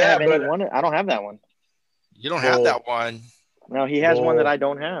 not only that, but I don't have that one. You don't have that one. No, he has one that I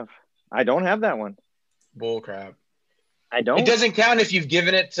don't have. I don't have that one. Bull crap. I don't. It doesn't count if you've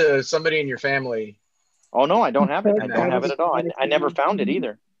given it to somebody in your family. Oh no, I don't have it. I don't have it at all. I never found it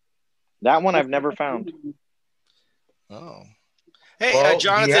either. That one I've never found. Oh. Hey,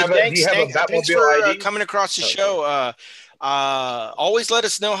 Jonathan, thanks for coming across the show. Always let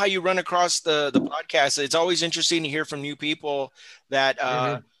us know how you run across the podcast. It's always interesting to hear from new people that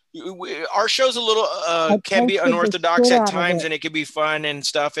our show's a little can be unorthodox at times, and it can be fun and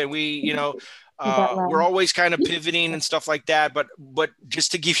stuff. And we, you know, we're always kind of pivoting and stuff like that. But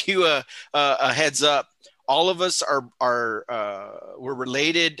just to give you a heads up, all of us we're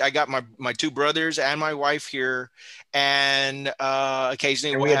related. I got my two brothers and my wife here, and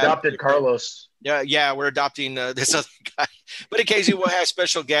occasionally we adopted Carlos. Yeah, we're adopting this other guy, but occasionally we'll have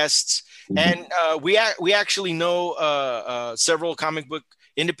special guests, and we actually know several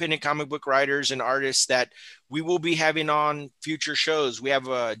independent comic book writers and artists that we will be having on future shows. We have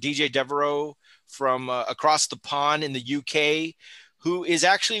DJ Devereaux from across the pond in the UK, who is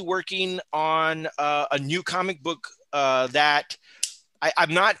actually working on a new comic book that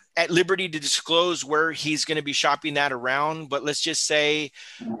I'm not at liberty to disclose where he's going to be shopping that around, but let's just say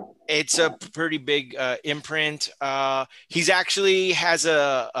it's a pretty big imprint. He's actually has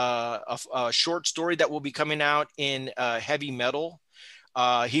a short story that will be coming out in Heavy Metal.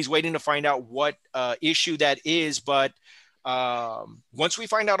 He's waiting to find out what issue that is, but once we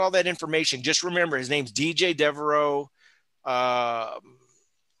find out all that information, just remember his name's DJ Devereaux. I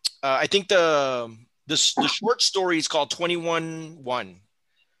think the short story is called 21-1,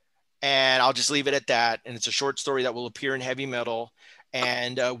 and I'll just leave it at that. And it's a short story that will appear in Heavy Metal.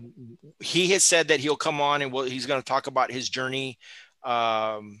 And he has said that he'll come on and he's going to talk about his journey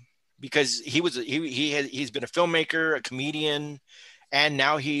because he's been a filmmaker, a comedian, and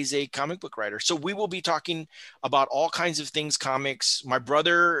now he's a comic book writer. So we will be talking about all kinds of things, comics. My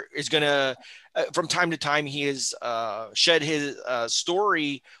brother is going to, from time to time, he has shed his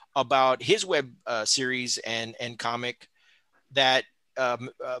story about his web series and comic that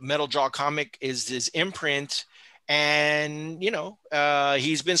Metal Jaw Comic is his imprint. And, you know,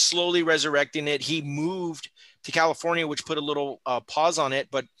 he's been slowly resurrecting it. He moved to California, which put a little pause on it.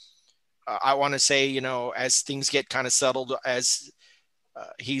 But I want to say, you know, as things get kind of settled, as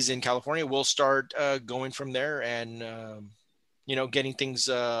he's in California, we'll start going from there and, you know, getting things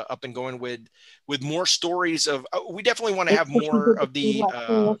up and going with more stories of, we definitely want to have more of the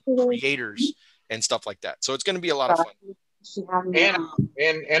creators and stuff like that. So it's going to be a lot of fun.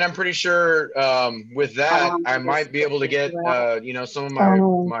 And I'm pretty sure with that I might be able to get you know, some of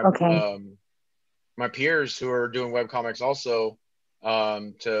my peers who are doing webcomics also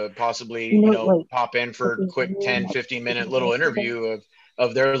to possibly, you know, pop in for a quick 10-15 minute little interview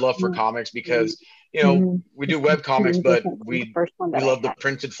of their love for comics, because you know, we do webcomics, but we love the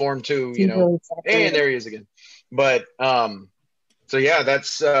printed form too, you know. And there he is again. But so yeah,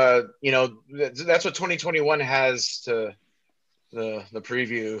 that's you know, that's what 2021 has to the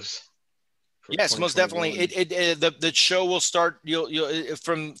previews. Yes, most definitely. The show will start. You'll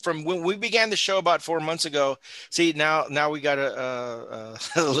from when we began the show about 4 months ago. See, now we got a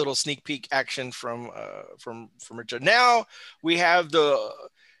little sneak peek action from Richard. Now we have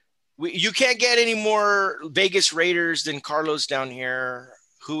you can't get any more Vegas Raiders than Carlos down here,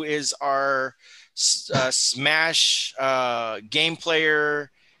 who is our Smash game player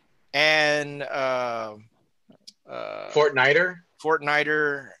and Fortniter.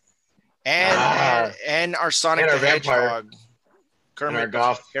 And our Sonic the Hedgehog, Kermit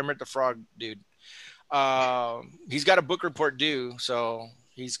the Frog dude. He's got a book report due, so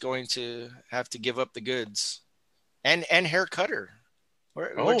he's going to have to give up the goods. And Hair Cutter.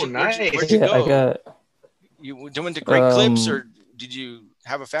 Nice. Where'd you go? You went to Great Clips, or did you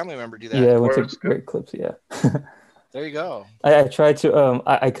have a family member do that? Yeah, I went to Great Clips. Yeah. There you go. I tried to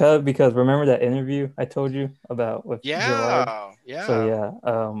I cut because remember that interview I told you about with Gerard? Yeah. So yeah,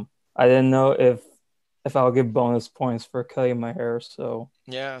 I didn't know if I'll get bonus points for cutting my hair. So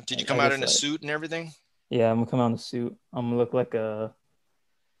yeah, did you come out in a suit and everything? Yeah, I'm gonna come out in a suit. I'm gonna look like a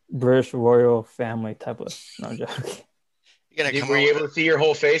British royal family type of. No, I'm joking. Were you able to see your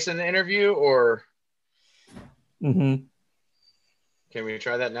whole face in the interview, or? Mm-hmm. Can we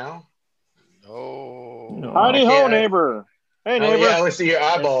try that now? No. Howdy ho, neighbor. Hey, neighbor. Yeah, let's see your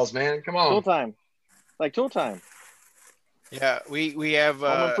eyeballs, man. Come on. Tool time. Like tool time. Yeah, we have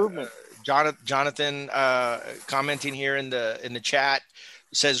Jonathan commenting here in the chat.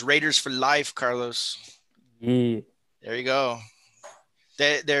 Says Raiders for life, Carlos. Yeah. There you go.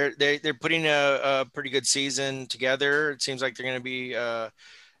 They're putting a pretty good season together. It seems like they're going to be,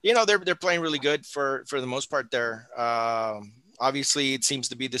 you know, they're playing really good for the most part there. Obviously, it seems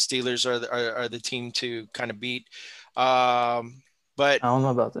to be the Steelers are the team to kind of beat. But I don't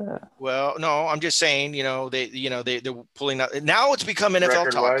know about that. Well, no, I'm just saying, you know, they're pulling out. Now it's become NFL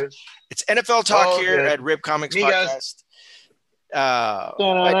talk. It's NFL talk here at Rip Comics Podcast.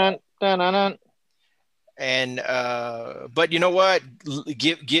 But you know what?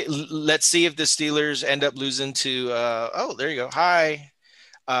 Let's see if the Steelers end up losing to. There you go. Hi.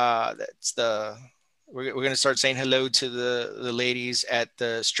 We're going to start saying hello to the ladies at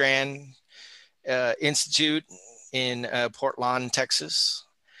the Strand Institute in Portland, Texas.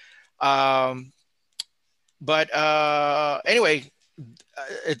 Anyway,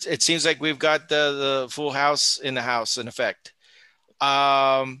 it seems like we've got the full house in the house in effect.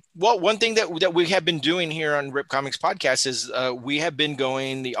 Well, one thing that we have been doing here on Rip Comics Podcast is we have been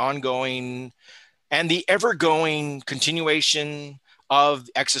going the ongoing and the ever-going continuation of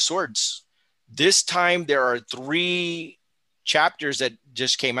X of Swords. This time there are 3 chapters that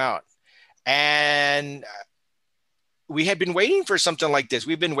just came out, and we had been waiting for something like this.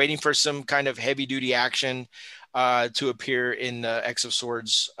 We've been waiting for some kind of heavy-duty action to appear in X of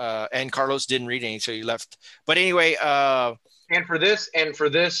Swords, and Carlos didn't read any, so he left. But anyway, and for this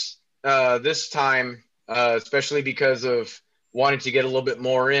time, especially because of wanting to get a little bit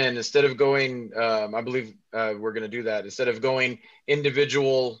more in, instead of going, I believe we're going to do that. Instead of going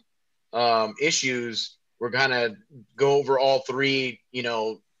individual issues, we're gonna go over all 3, you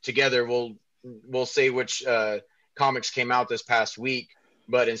know, together. We'll say which comics came out this past week,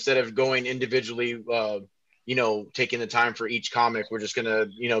 but instead of going individually, you know, taking the time for each comic, we're just gonna,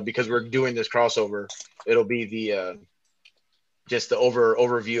 you know, because we're doing this crossover, it'll be the just the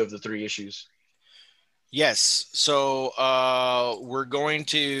overview of the 3 issues. Yes. So we're going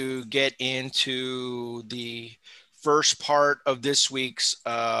to get into the first part of this week's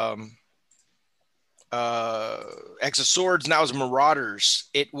X of Swords. Now is Marauders.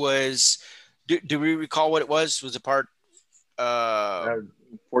 It was. Do we recall what it was? Was it part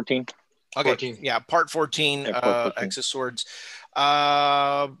 14? Okay. 14. Yeah, part 14. Yeah, part 14. X of Swords.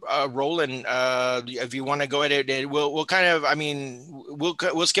 Roland, if you want to go ahead, we'll kind of, I mean,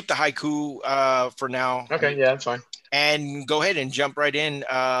 we'll skip the haiku for now. Okay, yeah, that's fine. And go ahead and jump right in.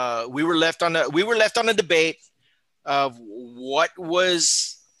 We were left on a debate of what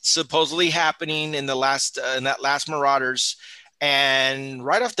was supposedly happening in the last in that last Marauders, and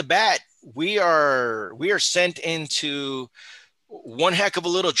right off the bat, we are sent into one heck of a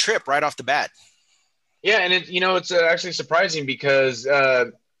little trip right off the bat. Yeah, and it's actually surprising because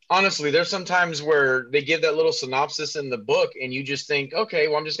honestly, there's some times where they give that little synopsis in the book, and you just think, okay,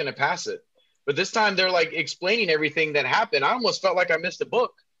 well, I'm just going to pass it. But this time they're like explaining everything that happened. I almost felt like I missed a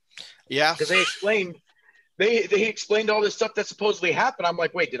book. Yeah, because they explained all this stuff that supposedly happened. I'm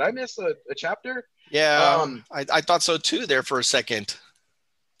like, wait, did I miss a chapter? Yeah, I thought so too there for a second.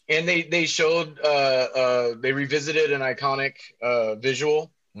 And they showed they revisited an iconic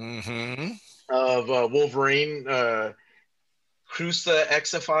visual. Mm-hmm. Of Wolverine, Crusa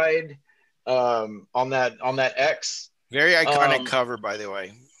Xified on that X. Very iconic cover, by the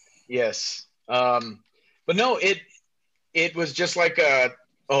way. Yes, but no, it was just like that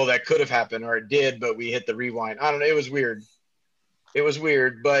could have happened, or it did, but we hit the rewind. I don't know. It was weird.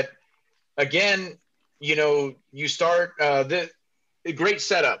 But again, you start the great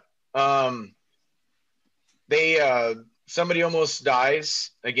setup. Somebody almost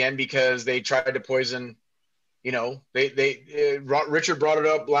dies again because they tried to poison. Richard brought it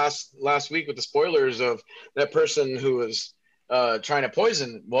up last week with the spoilers of that person who was trying to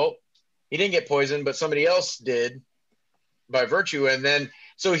poison. Well, he didn't get poisoned, but somebody else did by virtue. And then,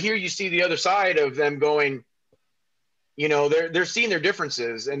 so here you see the other side of them going, they're seeing their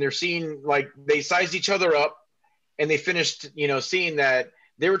differences, and they're seeing, like, they sized each other up, and they finished, seeing that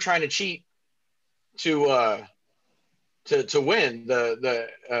they were trying to cheat to win the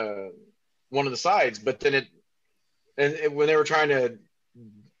one of the sides, but then when they were trying to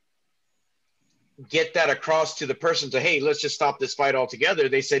get that across to the person to, hey, let's just stop this fight altogether,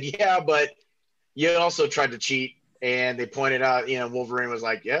 they said, yeah, but you also tried to cheat. And they pointed out, Wolverine was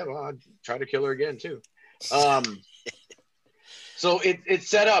like, yeah, well, I'd try to kill her again too. So it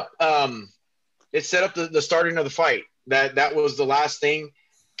set up the starting of the fight. That was the last thing.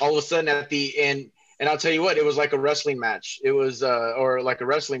 All of a sudden at the end, and I'll tell you what, it was like a wrestling match. It was or like a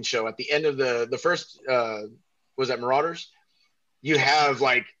wrestling show. At the end of the first was that Marauders? You have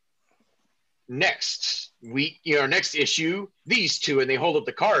like next week, next issue, these two, and they hold up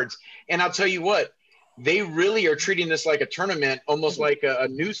the cards. And I'll tell you what, they really are treating this like a tournament, almost like a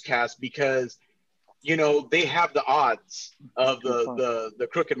newscast, because they have the odds of the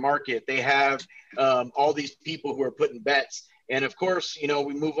crooked market. They have all these people who are putting bets. And of course,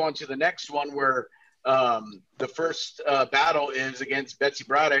 we move on to the next one where the first battle is against Betsy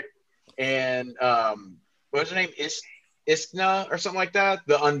Braddock and what's her name? Iskna or something like that.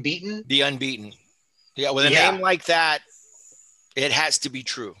 The Unbeaten. The Unbeaten. Yeah, with a name like that, it has to be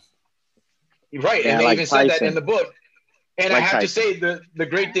true. Right. Yeah, and they like even Tyson. said that in the book. And Like I have Tyson. to say, the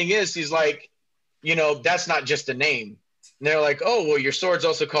great thing is, he's like, that's not just a name. And they're like, oh, well, your sword's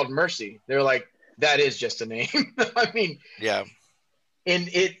also called Mercy. They're like, that is just a name. I mean, yeah. And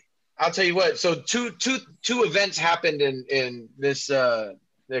I'll tell you what. So two events happened in this the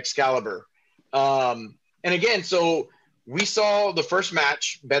Excalibur. And again, so we saw the first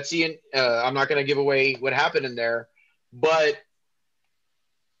match, Betsy and I'm not going to give away what happened in there, but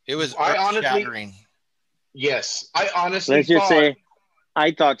it was shattering. Yes, I honestly. Let's just say,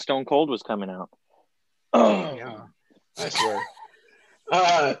 I thought Stone Cold was coming out. Oh yeah, I swear.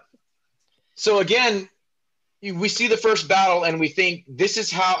 So again, we see the first battle, and we think this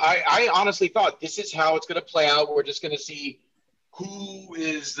is how. I honestly thought this is how it's going to play out. We're just going to see who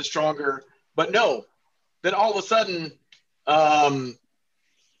is the stronger. But no, then all of a sudden,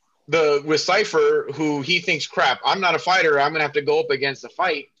 with Cypher, who he thinks, crap, I'm not a fighter. I'm going to have to go up against a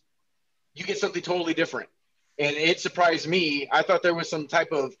fight. You get something totally different. And it surprised me. I thought there was some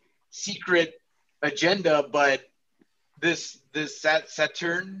type of secret agenda, but this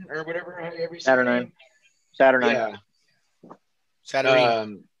Saturn or whatever, Saturnine. Yeah.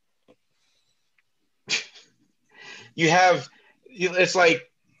 Saturn. You have, it's like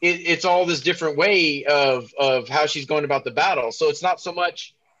it's all this different way of how she's going about the battle. So it's not so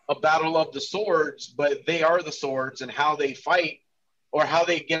much a battle of the swords, but they are the swords, and how they fight or how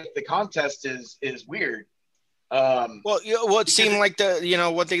they get the contest is weird. It seemed like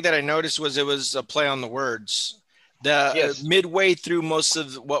one thing that I noticed was it was a play on the words. Midway through most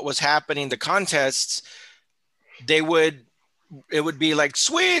of what was happening, the contests, it would be like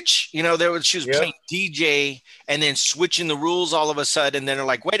switch, she was playing DJ and then switching the rules all of a sudden. And then they're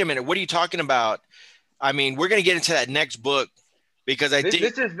like, wait a minute, what are you talking about? I mean, we're going to get into that next book because I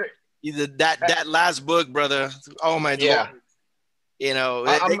think that last book, brother. Oh my Lord. You know,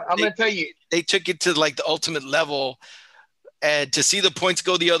 I'm gonna tell you, they took it to like the ultimate level, and to see the points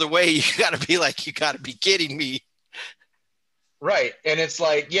go the other way, you gotta be kidding me. Right. And it's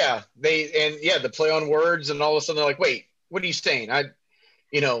like, the play on words, and all of a sudden they're like, wait, what are you saying?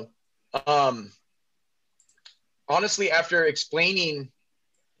 Honestly, after explaining,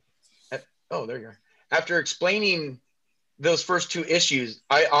 there you are. After explaining those first two issues,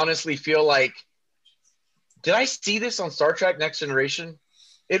 I honestly feel like, did I see this on Star Trek Next Generation?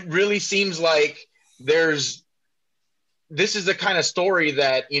 It really seems like this is the kind of story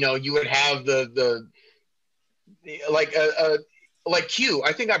that, you would have like Q.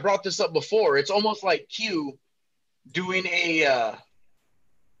 I think I brought this up before. It's almost like Q doing a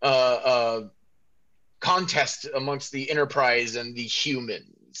contest amongst the Enterprise and the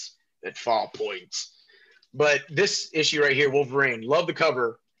humans at Fall Points. But this issue right here, Wolverine, love the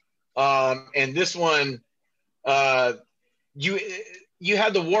cover. And this one, you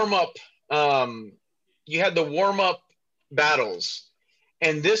had the warm up battles,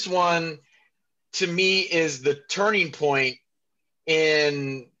 and this one to me is the turning point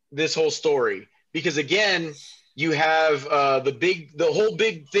in this whole story, because again, you have the whole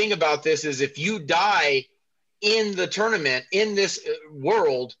big thing about this is if you die in the tournament in this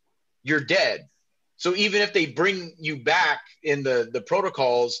world, you're dead. So even if they bring you back in the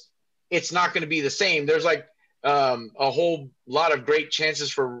protocols, it's not going to be the same. There's like a whole lot of great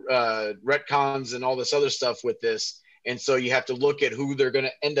chances for retcons and all this other stuff with this. And so you have to look at who they're going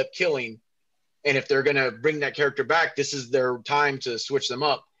to end up killing. And if they're going to bring that character back, this is their time to switch them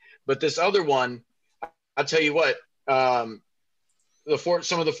up. But this other one, I'll tell you what, some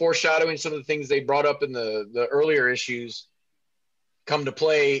of the foreshadowing, some of the things they brought up in the earlier issues come to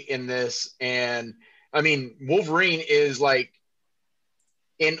play in this. And I mean, Wolverine is like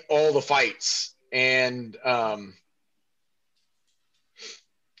in all the fights, and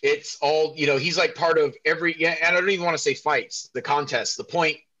it's all, he's like part of every, and I don't even want to say fights, the contests, the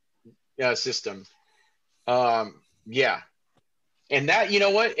point system. And that, you know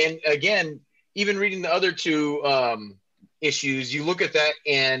what? And again, even reading the other two issues, you look at that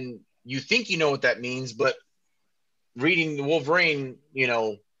and you think you know what that means, but reading the Wolverine,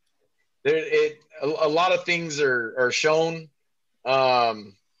 a lot of things are shown.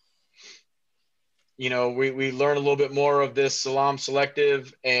 We learn a little bit more of this Salam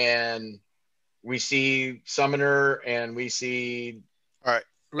Selective, and we see Summoner, and we see. All right.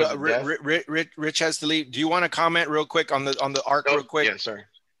 Rich has to leave. Do you want to comment real quick on the arc real quick? Yeah, sorry.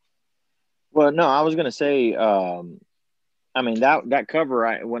 Well, no, I was going to say, I mean, that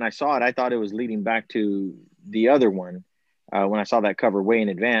cover, when I saw it, I thought it was leading back to the other one when I saw that cover way in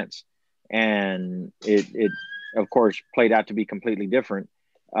advance. And it of course, played out to be completely different.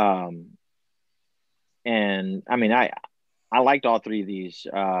 And I mean, I liked all three of these.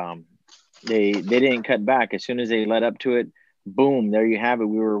 They didn't cut back. As soon as they led up to it, boom, there you have it.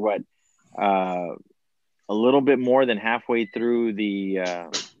 We were a little bit more than halfway through the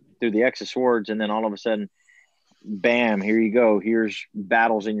X of Swords, and then all of a sudden, bam, here you go. Here's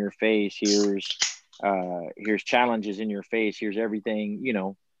battles in your face. Here's challenges in your face. Here's everything,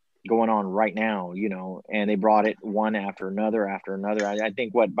 going on right now, and they brought it one after another. I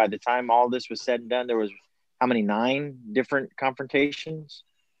think by the time all this was said and done, there was how many, 9 different confrontations?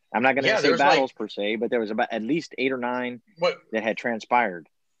 I'm not going to say battles per se, but there was about at least 8 or 9 that had transpired.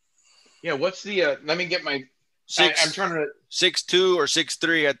 Yeah. What's the, let me get my, I'm trying to 6-2 or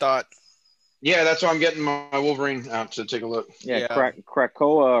 6-3. I thought. Yeah, that's why I'm getting my Wolverine out to take a look. Yeah.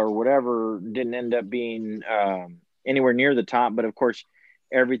 Krakoa or whatever didn't end up being anywhere near the top, but of course,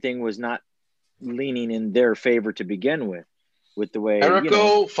 everything was not leaning in their favor to begin with the way.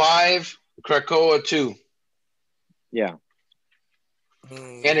 Jericho 5, Krakoa 2. Yeah.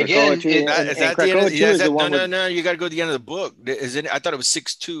 And again, is that the end of, no, you got to go to the end of the book. Is it? I thought it was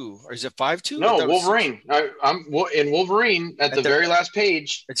 6-2, or is it 5-2? No, Wolverine. I'm in Wolverine at the very last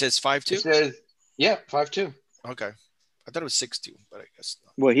page. It says 5-2. It says 5-2. Okay, I thought it was 6-2, but I guess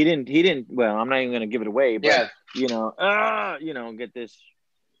not. Well, he didn't. Well, I'm not even going to give it away. But, get this.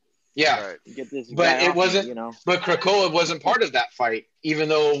 Yeah, right, get this. But it wasn't. But Krakoa wasn't part of that fight, even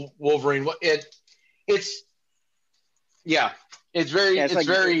though Wolverine. It's. Yeah. It's very,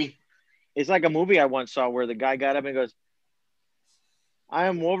 it's like a movie I once saw where the guy got up and goes, "I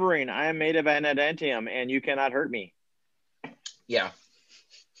am Wolverine. I am made of adamantium, and you cannot hurt me." Yeah.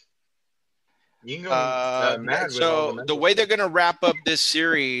 You can go mad so the way they're going to wrap up this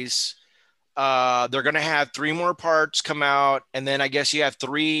series, they're going to have 3 more parts come out, and then I guess you have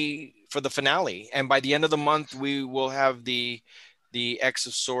 3 for the finale. And by the end of the month, we will have the the X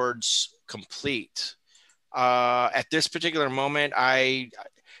of Swords complete. At this particular moment,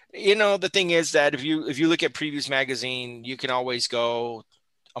 the thing is that if you look at Previews Magazine, you can always go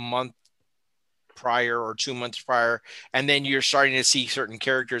a month prior or 2 months prior, and then you're starting to see certain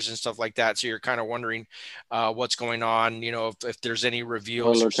characters and stuff like that. So you're kind of wondering what's going on, if there's any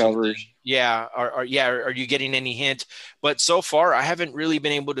reveals or something. Yeah. Are you getting any hint? But so far I haven't really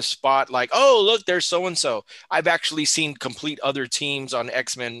been able to spot like, oh, look, there's so-and-so. I've actually seen complete other teams on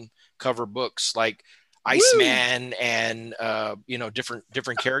X-Men cover books, like Iceman and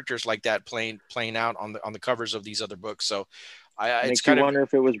different characters like that playing out on the covers of these other books. So it's kind of wonder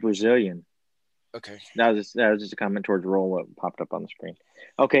if it was Brazilian. Okay. That was just a comment towards Roll what popped up on the screen.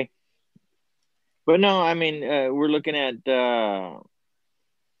 Okay. But no, I mean, we're looking at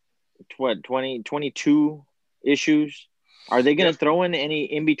 22 issues. Are they going to throw in any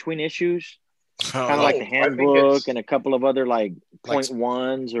in-between issues? Kind of like the handbook and a couple of other like point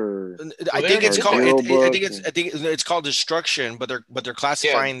ones or I think it's called Destruction, but they're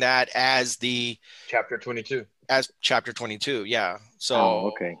classifying that as the chapter 22. As chapter 22, yeah.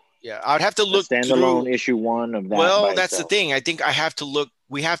 So okay. Yeah, I would have to look standalone through issue 1 of that. Well, that's the thing. I think I have to look.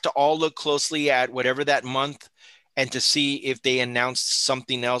 We have to all look closely at whatever that month, and to see if they announced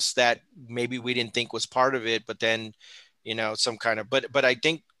something else that maybe we didn't think was part of it. But then, some kind of. But I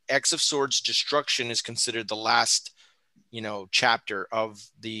think X of Swords Destruction is considered the last, chapter of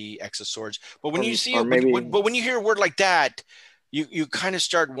the X of Swords. But when you see it, but when you hear a word like that, you kind of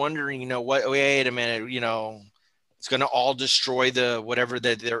start wondering, what? Wait a minute, it's going to all destroy the whatever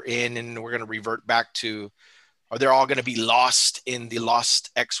that they're in, and we're going to revert back to, or they're all going to be lost in the lost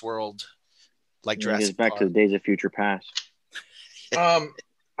X world, like Jurassic Park. Back to the days of future past.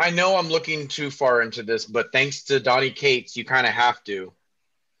 I know I'm looking too far into this, but thanks to Donnie Cates, you kind of have to.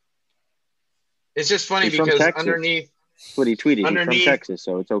 It's just funny because underneath, that's what he tweeted. He's from Texas,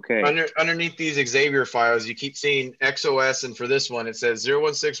 so it's okay. Underneath these Xavier files, you keep seeing XOS, and for this one, it says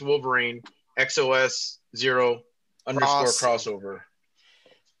 016 Wolverine XOS 0. _crossover.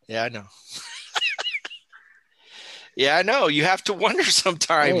 Yeah, I know. Yeah, I know. You have to wonder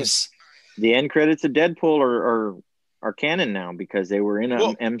sometimes. The end credits of Deadpool are canon now because they were in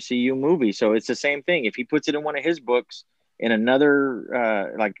an MCU movie. So it's the same thing. If he puts it in one of his books in another,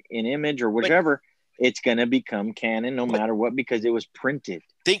 like in Image or whichever, it's going to become canon no matter what because it was printed.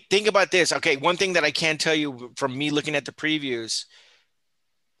 Think about this. Okay, one thing that I can tell you from me looking at the previews,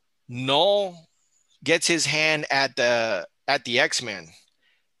 Null gets his hand at the X-Men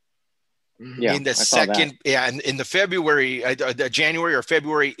in the second, in the February, the January or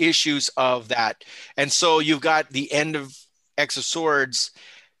February issues of that. And so you've got the end of X of Swords,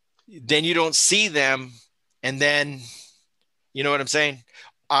 then you don't see them. And then, you know what I'm saying?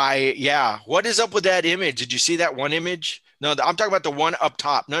 What is up with that image? Did you see that one image? No, I'm talking about the one up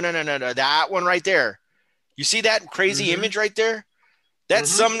top. No. That one right there. You see that crazy image right there? That's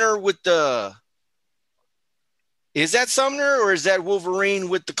Sumner with the... Is that Sumner or is that Wolverine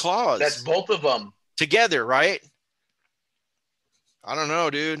with the claws? That's both of them together, right? I don't know,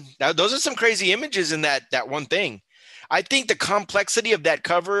 dude. Those are some crazy images in that one thing. I think the complexity of that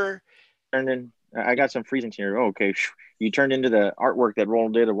cover. And then I got some freezing here. Oh, okay, you turned into the artwork that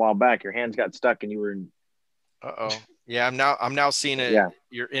Roland did a while back. Your hands got stuck and you were. Yeah, I'm now seeing it. Yeah.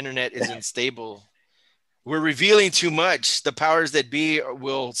 Your internet is unstable. We're revealing too much. The powers that be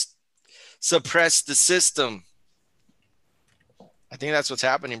will suppress the system. I think that's what's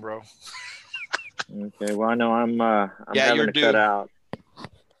happening, bro. Okay, well, I know I'm having to cut out.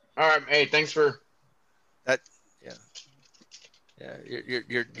 All right, hey, thanks for that. Yeah. You're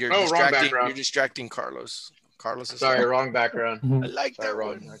distracting. You're distracting Carlos. Carlos is sorry, wrong background. I like that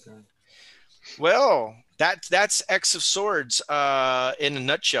one. Well, that's X of Swords in a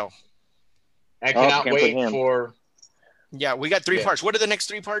nutshell. I cannot wait for. Yeah, we got 3 parts. What are the next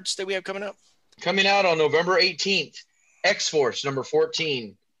 3 parts that we have coming up? Coming out on November 18th. X-Force number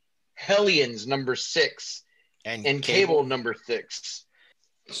 14, Hellions number 6, and Cable number 6.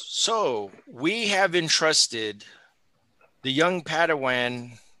 So we have entrusted the young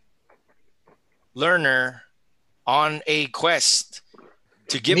Padawan learner on a quest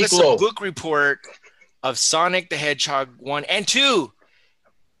to give us a book report of Sonic the Hedgehog 1 and 2.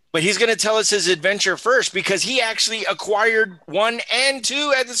 But he's going to tell us his adventure first because he actually acquired 1 and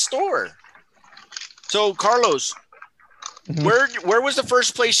 2 at the store. So, Carlos, where was the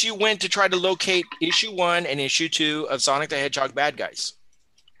first place you went to try to locate issue 1 and issue 2 of Sonic the Hedgehog Bad Guys?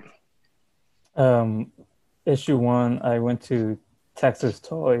 Issue 1, I went to Texas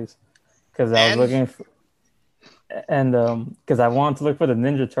Toys because I was looking for, and because I wanted to look for the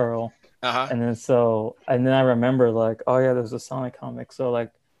Ninja Turtle Uh-huh. And then I remember like, oh yeah, there's a Sonic comic. So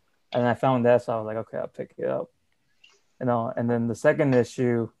like, and I found that, so I was like, okay, I'll pick it up. And then the second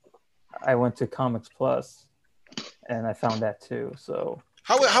issue, I went to Comics Plus, and I found that too. So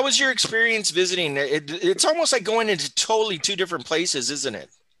how was your experience visiting? It's almost like going into totally two different places, isn't it?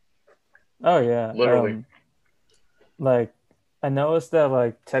 Oh yeah, Literally. like I noticed that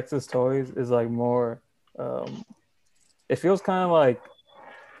like Texas Toys is like more. It feels kind of like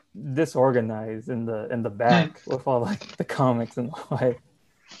disorganized in the back with all like the comics and like,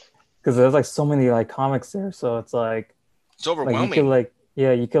 because there's like so many like comics there, so it's like overwhelming.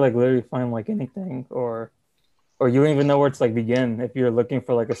 You could like literally find like anything, or you don't even know where to like begin if you're looking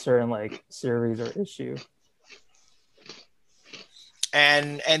for like a certain like series or issue.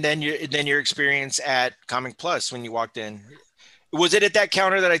 And then your experience at Comic Plus when you walked in, was it at that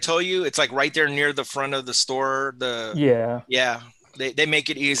counter that I told you? It's like right there near the front of the store. Yeah. They make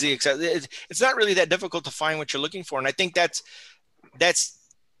it easy, except it's not really that difficult to find what you're looking for. And I think that's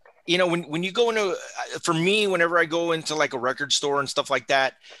when you go into, for me, whenever I go into like a record store and stuff like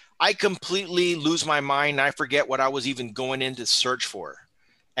that, I completely lose my mind. And I forget what I was even going in to search for.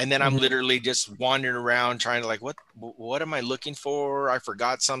 And then I'm literally just wandering around trying to like, what am I looking for? I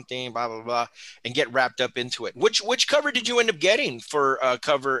forgot something, blah, blah, blah, and get wrapped up into it. Which cover did you end up getting for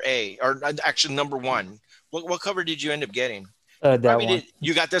cover A, or actually number one? What cover did you end up getting? That one.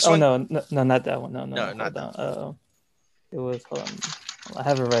 You got this one? No, not that one. No, not that one. It was, hold on. I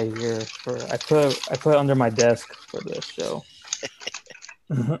have it right here. I put it under my desk for this show.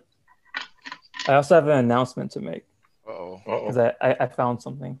 I also have an announcement to make. Because I found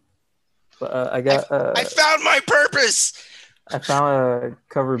something. But I found my purpose. I found a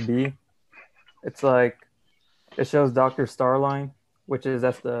cover B. It's like, it shows Dr. Starline,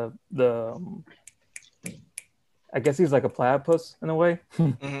 that's the I guess he's like a platypus in a way.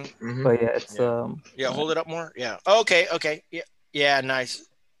 But yeah, it's hold it up more. Yeah. Okay. Yeah, nice.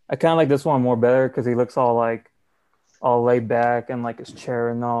 I kind of like this one more better because he looks all laid back and like his chair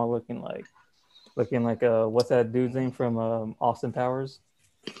and all looking like what's that dude's name from Austin Powers?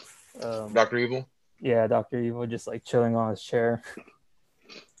 Dr. Evil. Yeah, Dr. Evil, just like chilling on his chair.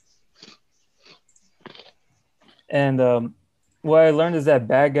 And what I learned is that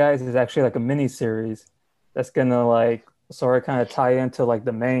Bad Guys is actually like a mini series that's gonna like sort of kind of tie into like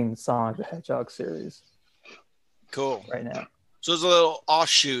the main Sonic the Hedgehog series. Cool. Right now. So it's a little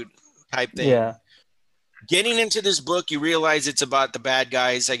offshoot type thing. Yeah. Getting into this book, you realize it's about the bad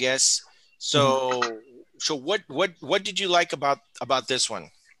guys, I guess. So what did you like about this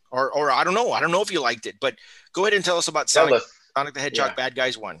one? Or I don't know if you liked it, but go ahead and tell us about Sonic the Hedgehog Bad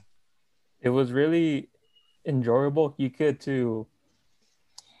Guys 1. It was really enjoyable. You get to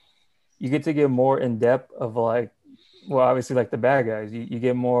get more in depth of like, well, obviously like the bad guys. They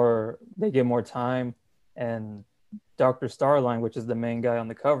get more time, and Dr. Starline, which is the main guy on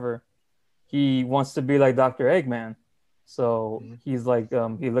the cover, he wants to be like Dr. Eggman. So he's like,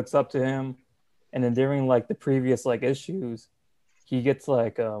 he looks up to him, and then during like the previous like issues, he gets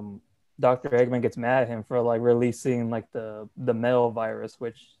like, Dr. Eggman gets mad at him for like releasing like the metal virus,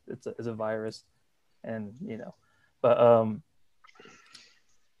 which is a virus, and but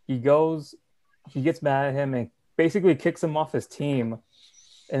he gets mad at him and basically kicks him off his team,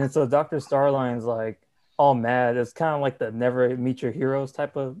 and then so Dr. Starline's like all mad. It's kind of like the never meet your heroes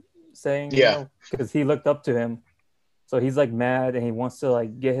type of saying, because he looked up to him. So he's like mad and he wants to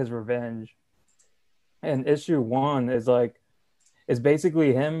like get his revenge. And issue 1 is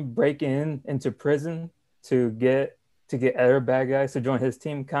basically him breaking into prison to get other bad guys to join his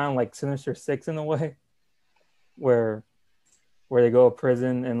team, kind of like Sinister Six in a way, where they go to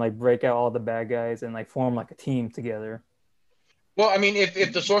prison and like break out all the bad guys and like form like a team together. Well, I mean,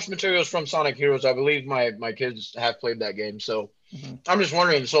 if the source material is from Sonic Heroes, I believe my kids have played that game. So I'm just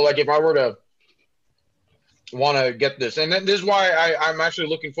wondering. So like, if I were to want to get this, and this is why I'm actually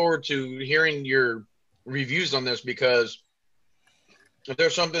looking forward to hearing your reviews on this, because if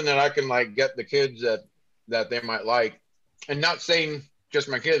there's something that I can like get the kids that they might like, and not saying just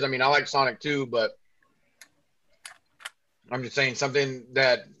my kids. I mean, I like Sonic too, but I'm just saying something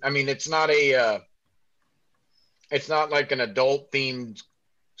that, I mean, it's not like an adult themed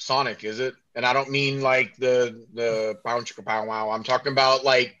Sonic, is it? And I don't mean like the pow chicka pow wow. I'm talking about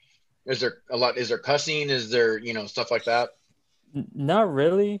like, is there cussing? Is there, stuff like that? Not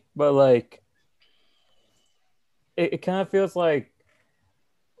really, but like, it kind of feels like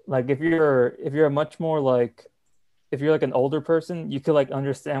if you're a much more like, if you're like an older person, you could like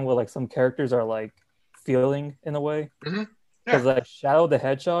understand what like some characters are like feeling in a way. Because like Shadow the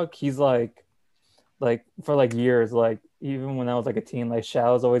Hedgehog, he's like for like years, like even when I was like a teen, like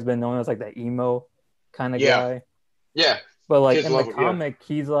Shadow's always been known as like that emo kind of Yeah. guy. Yeah. But like Kids in the love it, yeah. comic,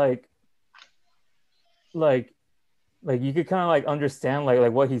 he's like you could kind of like understand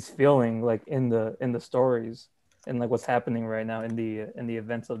like what he's feeling like in the stories and like what's happening right now in the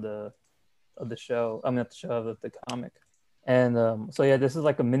events of the show. I mean, not the show, of the comic. And so yeah, this is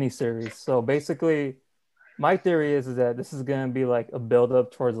like a mini series. So basically, my theory is that this is gonna be like a build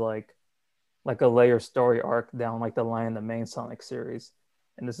up towards like a layer story arc down like the line in the main Sonic series,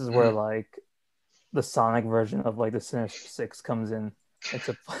 and this is where like the Sonic version of like the Sinister Six comes in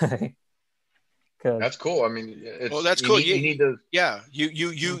into play. That's cool. I mean, well, that's cool. You need to. Yeah,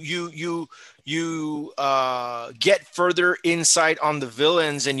 you get further insight on the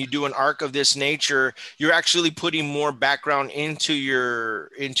villains, and you do an arc of this nature. You're actually putting more background into your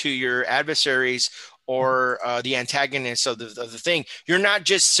adversaries or the antagonists of the thing. You're not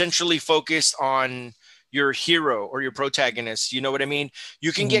just centrally focused on your hero or your protagonist. You know what I mean?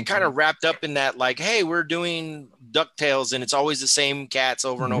 You can get kind of wrapped up in that, like, hey, we're doing DuckTales and it's always the same cats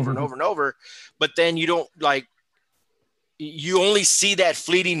over and over and over and over. But then you don't like, you only see that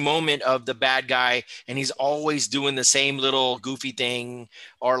fleeting moment of the bad guy and he's always doing the same little goofy thing.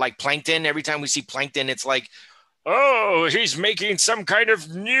 Or like Plankton, every time we see Plankton, it's like, oh, he's making some kind of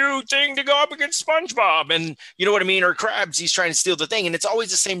new thing to go up against SpongeBob. And you know what I mean? Or Krabs, he's trying to steal the thing. And it's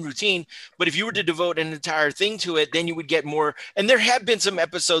always the same routine. But if you were to devote an entire thing to it, then you would get more. And there have been some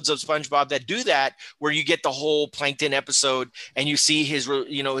episodes of SpongeBob that do that, where you get the whole Plankton episode and you see his,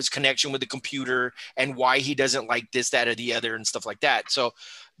 you know, his connection with the computer and why he doesn't like this, that, or the other and stuff like that. So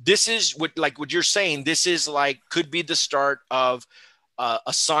this is what you're saying. This is like, could be the start of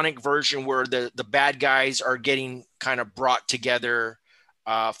a Sonic version where the bad guys are getting kind of brought together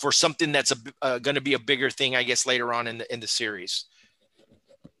for something that's going to be a bigger thing, I guess, later on in the series.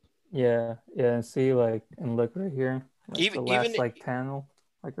 Yeah, and see, like, and look right here, like even the last like panel,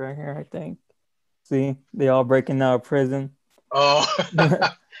 like right here, I think. See, they all breaking out of prison. Oh,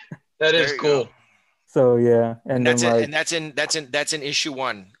 that is cool. Go. So yeah, and that's then, it, like, and that's in issue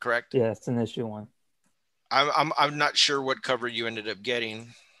 1, correct? Yeah, it's in issue 1. I'm not sure what cover you ended up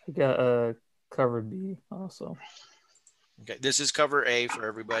getting. I got cover B also. Okay, this is cover A for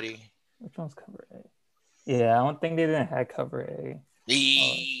everybody. Which one's cover A? Yeah, I don't think they didn't have cover A.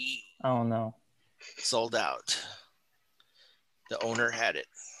 I don't know. Sold out. The owner had it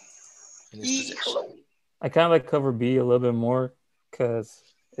in his possession. I kind of like cover B a little bit more because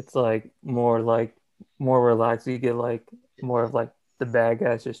it's like more relaxed. You get like more of like the bad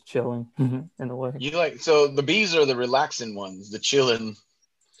guys just chilling in a way. You like, so the B's are the relaxing ones, the chilling.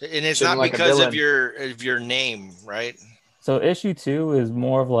 And it's not like because of your name, right? So issue 2 is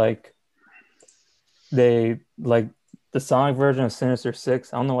more of like they like the Sonic version of Sinister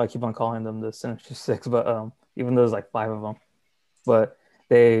Six. I don't know why I keep on calling them the Sinister Six, but even though there's like 5 of them, but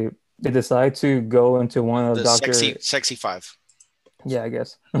they decide to go into one of the Dr. Sexy 5. Yeah, I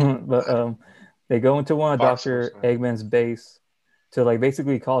guess. But they go into one of Dr. Eggman's base to like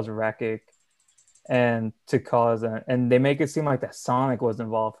basically cause a racket and to cause and they make it seem like that Sonic was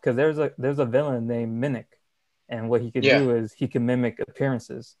involved because there's a villain named Mimic, and what he could do is he can mimic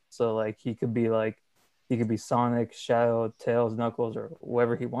appearances. So like he could be Sonic, Shadow, Tails, Knuckles, or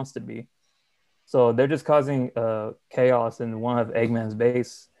whoever he wants to be. So they're just causing chaos in one of Eggman's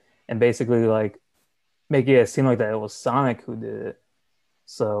base and basically like making it seem like that it was Sonic who did it.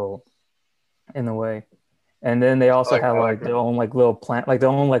 So in a way. And then they also have like their own like little plant, like their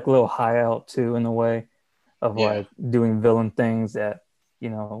own like little hideout too, in a way of like doing villain things that,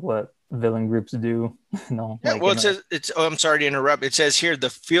 you know, what villain groups do. No. Yeah, like, well, it says I'm sorry to interrupt. It says here the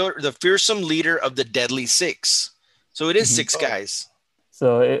fearsome leader of the Deadly Six. So it is 6 guys.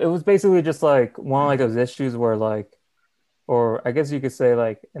 So it was basically just like one of like those issues where like, or I guess you could say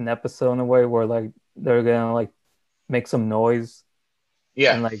like an episode in a way where like they're gonna like make some noise,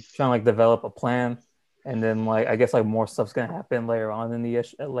 and like trying to like develop a plan. And then, like, I guess, like more stuff's gonna happen later on in the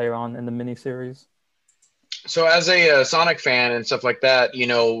miniseries. So, as a Sonic fan and stuff like that, you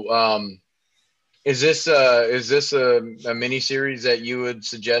know, is this a miniseries that you would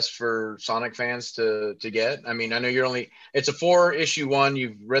suggest for Sonic fans to get? I mean, I know it's a 4-issue one.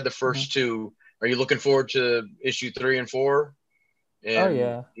 You've read the first 2. Are you looking forward to issue 3 and 4?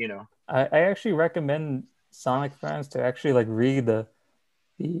 And, you know, I actually recommend Sonic fans to actually like read the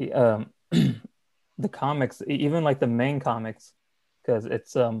the comics, even like the main comics, because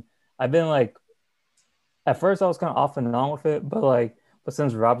it's I've been like, at first I was kind of off and on with it, but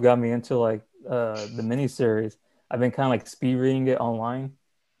since Rob got me into like the miniseries, I've been kind of like speed reading it online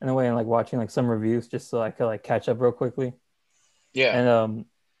in a way and like watching like some reviews just so I could like catch up real quickly. Yeah. And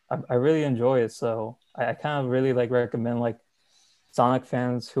I really enjoy it. So I kind of really like recommend like Sonic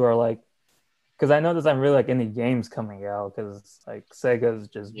fans who are like, because I know there's not really like any games coming out because like Sega's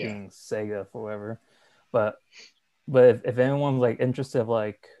just being Sega for whatever. But if anyone's like interested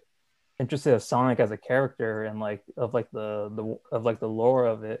of Sonic as a character and like of like the of like the lore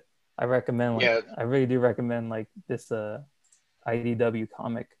of it, I recommend like I really do recommend like this IDW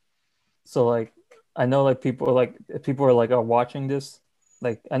comic. So like I know like people are like are watching this.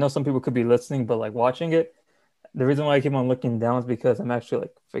 Like I know some people could be listening, but like watching it, the reason why I keep on looking down is because I'm actually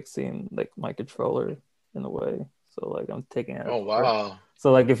like fixing like my controller in a way. So like I'm taking it. Oh wow.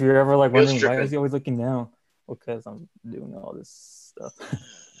 So like if you're ever like wondering why is he always looking down? Because I'm doing all this stuff.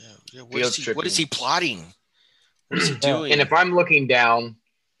 What is he plotting? What is he doing? And if I'm looking down,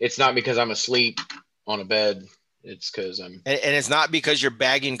 it's not because I'm asleep on a bed. It's because I'm. And it's not because you're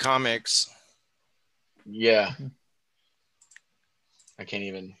bagging comics. Yeah. I can't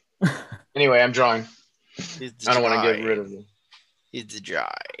even. Anyway, I'm drawing. I don't want to get rid of them. It's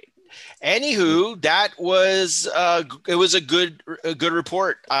dry. Anywho, that was it was a good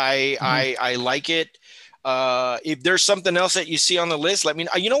report. I like it. If there's something else that you see on the list, let me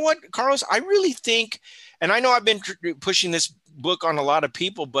know. You know what, Carlos? I really think, and I know I've been pushing this book on a lot of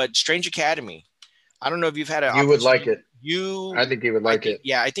people, but Strange Academy. I don't know if you've had it. You would like it. I think you would like it.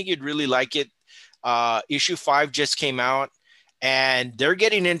 Yeah, I think you'd really like it. Issue 5 just came out, and they're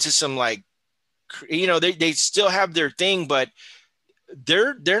getting into some like, you know, they still have their thing, but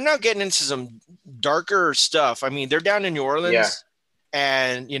they're now getting into some darker stuff. I mean, they're down in New Orleans,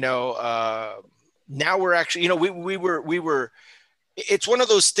 and you know, now we're actually, you know, we were. It's one of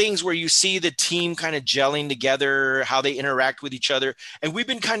those things where you see the team kind of gelling together, how they interact with each other, and we've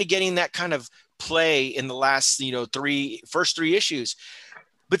been kind of getting that kind of play in the last, you know, first three issues.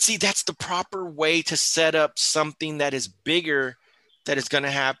 But see, that's the proper way to set up something that is bigger, that is going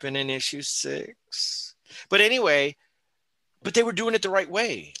to happen in issue 6. But anyway, but they were doing it the right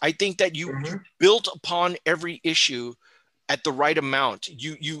way. I think that you built upon every issue at the right amount.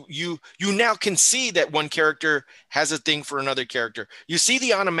 You now can see that one character has a thing for another character. You see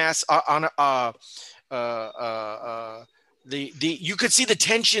the you could see the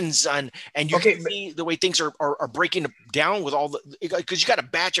tensions and you can see the way things are breaking down with all the, because you got a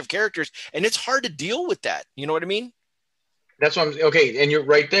batch of characters and it's hard to deal with that. You know what I mean? That's what I'm okay. And you're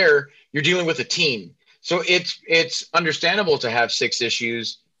right there. You're dealing with a team. So it's understandable to have 6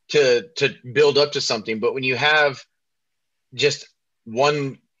 issues to build up to something. But when you have just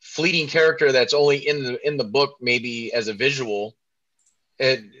one fleeting character that's only in the book, maybe as a visual,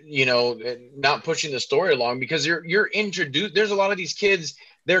 you know, not pushing the story along, because you're introduced. There's a lot of these kids,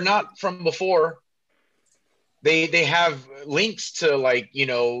 they're not from before. They have links to, like, you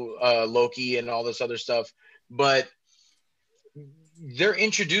know, Loki and all this other stuff, but they're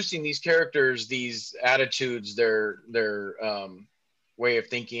introducing these characters, these attitudes, their way of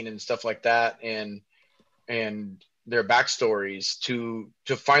thinking and stuff like that, and their backstories to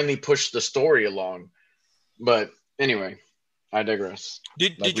finally push the story along. But anyway, I digress.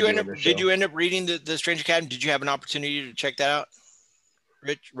 Did you end up reading the Strange Academy? Did you have an opportunity to check that out,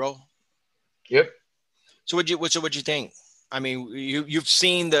 Rich? Roll. Yep. So what'd you think? I mean, you've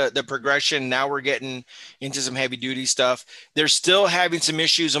seen the progression. Now we're getting into some heavy duty stuff. They're still having some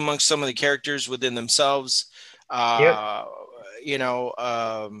issues amongst some of the characters within themselves. You know,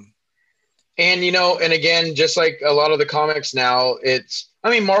 and, you know, and again, just like a lot of the comics now, I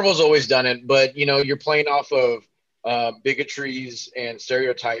mean, Marvel's always done it, but, you know, you're playing off of bigotries and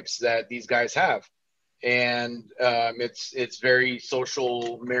stereotypes that these guys have. And it's very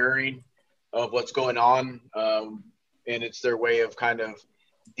social mirroring of what's going on. And it's their way of kind of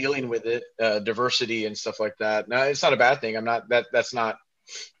dealing with it, diversity and stuff like that. Now, it's not a bad thing. That's not,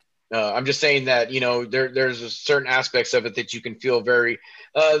 I'm just saying that, you know, there's certain aspects of it that you can feel very,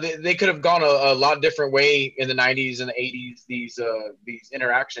 they could have gone a lot different way in the 90s and the 80s, these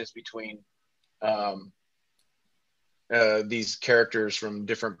interactions between these characters from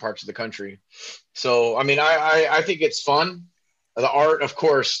different parts of the country. So, I mean, I think it's fun. The art, of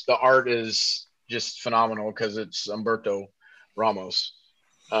course, is just phenomenal because it's Humberto Ramos.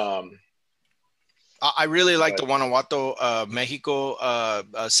 I really like the Guanajuato, Mexico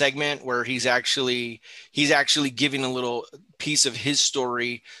segment where he's actually giving a little piece of his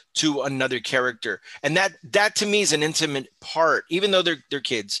story to another character, and that to me is an intimate part, even though they're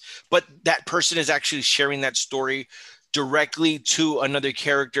kids. But that person is actually sharing that story directly to another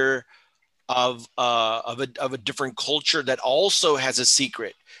character of a different culture that also has a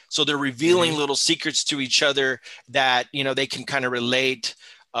secret. So they're revealing little secrets to each other that, you know, they can kind of relate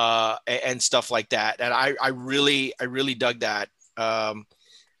and stuff like that. And I really dug that.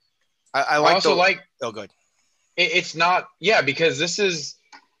 I I also like. Oh, good. It's not. Yeah, because this is.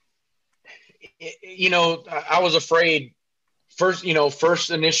 I was afraid.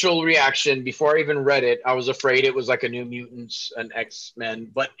 First initial reaction before I even read it, I was afraid it was like a New Mutants, an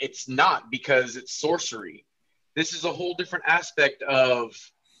X-Men, but it's not because it's sorcery. This is a whole different aspect of,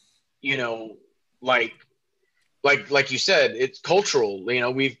 like like you said, it's cultural.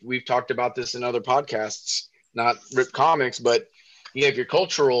 We've talked about this in other podcasts, not Rip Comics, but you have your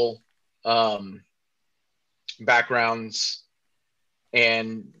cultural backgrounds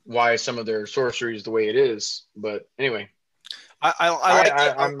and why some of their sorcery is the way it is. But anyway,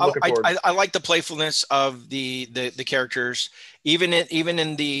 I'm looking forward. I like the playfulness of the characters, even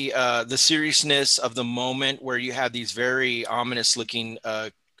in the seriousness of the moment where you have these very ominous looking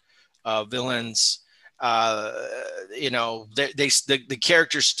villains. The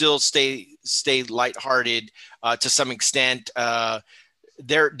characters still stay lighthearted to some extent.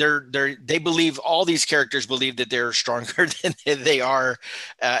 They believe, all these characters believe that they're stronger than they are,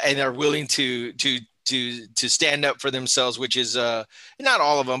 and are willing to stand up for themselves, which is not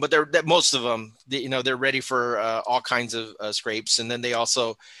all of them, but most of them. They're ready for all kinds of scrapes, and then they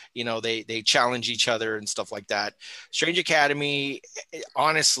also, they challenge each other and stuff like that. Strange Academy,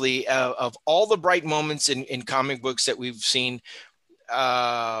 honestly, of all the bright moments in comic books that we've seen,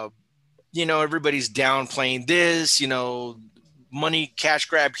 everybody's downplaying this, money cash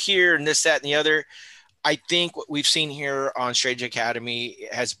grab here and this, that, and the other. I think what we've seen here on Strange Academy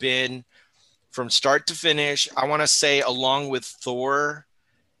has been, from start to finish, I want to say, along with Thor,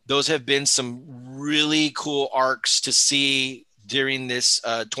 those have been some really cool arcs to see during this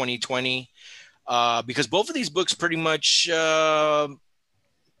 2020, because both of these books pretty much are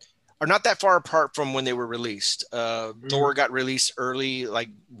not that far apart from when they were released. Thor got released early, like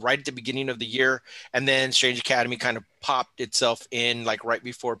right at the beginning of the year, and then Strange Academy kind of popped itself in like right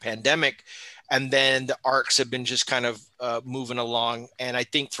before pandemic. And then the arcs have been just kind of moving along. And I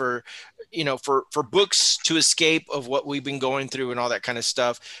think for books to escape of what we've been going through and all that kind of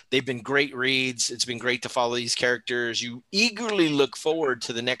stuff, they've been great reads. It's been great to follow these characters. You eagerly look forward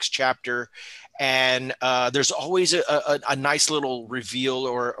to the next chapter. And there's always a nice little reveal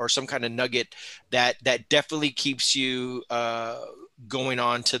or some kind of nugget that definitely keeps you going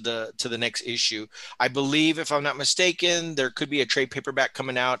on to the next issue. I believe, if I'm not mistaken, there could be a trade paperback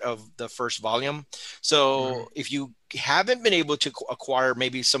coming out of the first volume. So if you haven't been able to acquire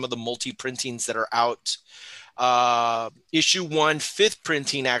maybe some of the multi-printings that are out, issue 1 5th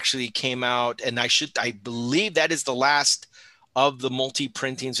printing actually came out, and I believe that is the last of the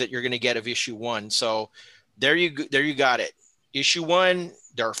multi-printings that you're going to get of issue 1. So there you got it. Issue 1,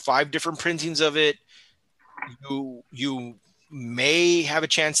 there are 5 different printings of it. You may have a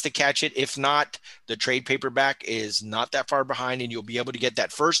chance to catch it. If not, the trade paperback is not that far behind, and you'll be able to get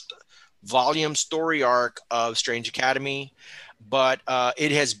that first volume story arc of Strange Academy. But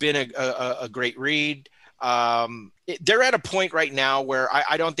it has been a great read. They're at a point right now where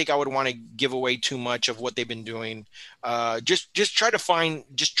I don't think I would want to give away too much of what they've been doing. Just try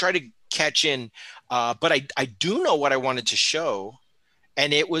to catch in. But I do know what I wanted to show,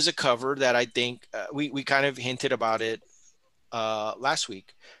 and it was a cover that I think we kind of hinted about it last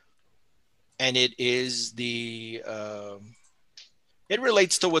week, and it is it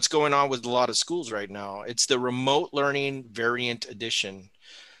relates to what's going on with a lot of schools right now. It's the remote learning variant edition.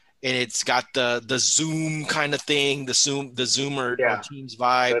 And it's got the Zoom kind of thing, the Zoomer or Teams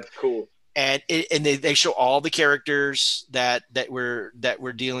vibe. That's cool. And they show all the characters that we're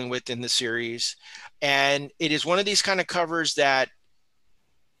dealing with in the series. And it is one of these kind of covers that,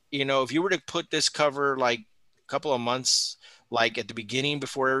 if you were to put this cover like a couple of months, like at the beginning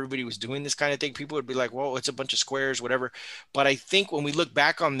before everybody was doing this kind of thing, people would be like, well, it's a bunch of squares, whatever. But I think when we look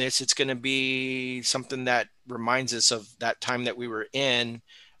back on this, it's going to be something that reminds us of that time that we were in,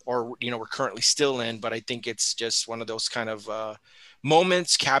 or we're currently still in. But I think it's just one of those kind of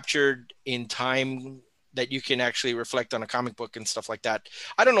moments captured in time that you can actually reflect on a comic book and stuff like that.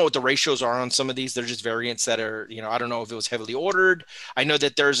 I don't know what the ratios are on some of these. They're just variants that are, I don't know if it was heavily ordered. I know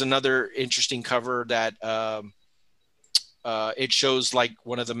that there's another interesting cover that it shows like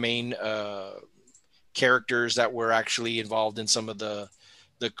one of the main characters that were actually involved in some of the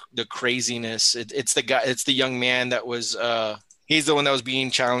craziness. It's the young man that was he's the one that was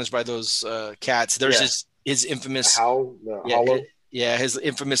being challenged by those cats. There's his infamous Hollow. His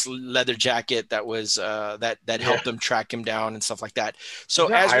infamous leather jacket that was that helped them track him down and stuff like that. So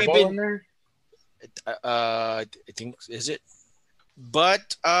as we've been, I think, is it?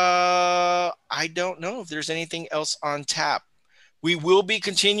 But I don't know if there's anything else on tap. We will be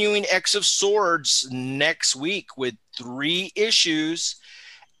continuing X of Swords next week with 3 issues.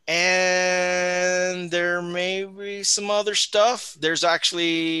 And there may be some other stuff. There's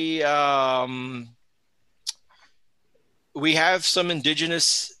actually we have some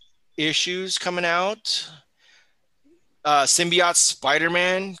indigenous issues coming out. Symbiote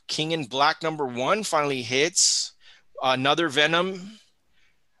Spider-Man King in Black #1 finally hits. Another Venom.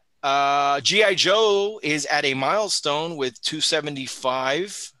 G.I. Joe is at a milestone with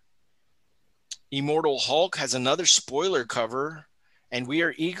 275. Immortal Hulk has another spoiler cover, and we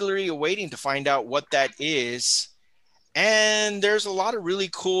are eagerly awaiting to find out what that is. And there's a lot of really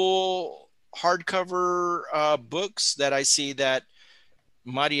cool hardcover books that I see that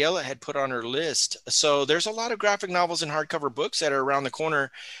Mariela had put on her list. So there's a lot of graphic novels and hardcover books that are around the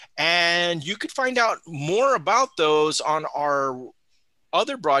corner, and you could find out more about those on our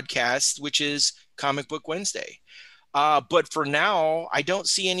other broadcast, which is Comic Book Wednesday. But for now, I don't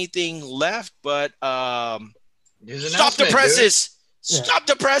see anything left. But stop the presses! Dude. Stop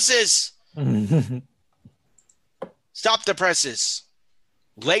the presses! Stop the presses!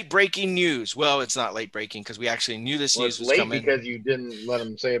 Late breaking news. Well, it's not late breaking because we actually knew this news was coming. Late because you didn't let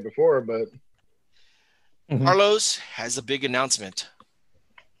him say it before, but Carlos has a big announcement.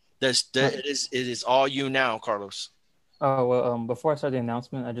 It is all you now, Carlos. Oh, well, before I start the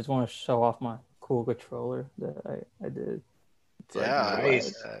announcement, I just want to show off my cool controller that I did. It's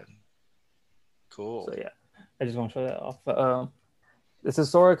nice. Cool. So, yeah, I just want to show that off. But, this is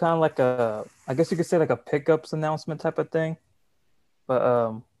sort of kind of like I guess you could say like a pickups announcement type of thing. But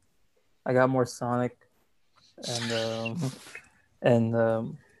I got more Sonic and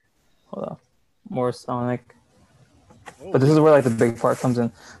hold on, more Sonic. But this is where like the big part comes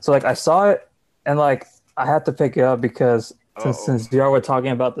in. So like I saw it and like I had to pick it up because since y'all were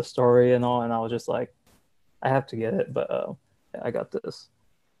talking about the story and all, and I was just like, I have to get it. But I got this.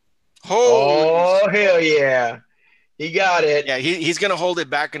 Oh hell yeah! He got it. Yeah, he's gonna hold it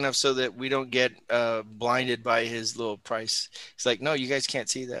back enough so that we don't get blinded by his little price. It's like, no, you guys can't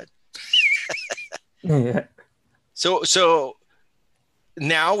see that. Yeah. So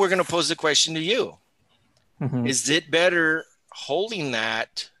now we're gonna pose the question to you. Mm-hmm. Is it better holding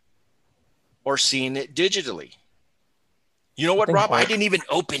that or seeing it digitally? You know what, Rob? I didn't even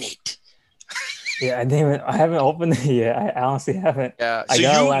open it. Yeah, I haven't opened it yet. I honestly haven't. Yeah.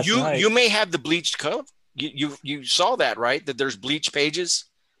 So you may have the bleached cup. You saw that, right? That there's bleach pages.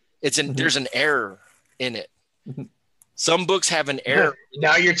 There's an error in it. Mm-hmm. Some books have an error.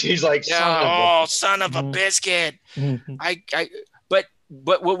 Now he's like, son of a biscuit. Mm-hmm.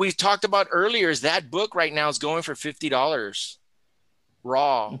 But what we talked about earlier is that book right now is going for $50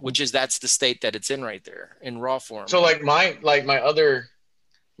 raw, Mm-hmm. which is that's the state that it's in right there in raw form. So like my other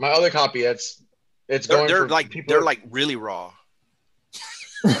copy, they're like really raw.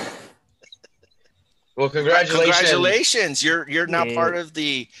 Well, congratulations! You're now part of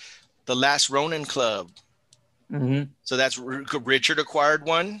the Last Ronin Club. Mm-hmm. So that's Richard acquired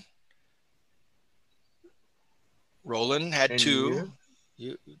one. Roland had two.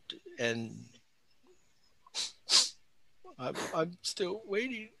 And I'm still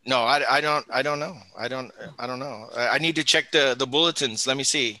waiting. No, I don't know. I don't know. I need to check the bulletins. Let me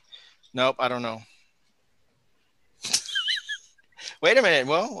see. Nope, I don't know. Wait a minute.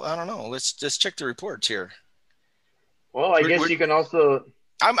 Well, I don't know. Let's just check the reports here. Well, I guess you can also.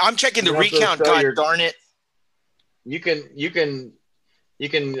 I'm checking the recount. God darn it! You can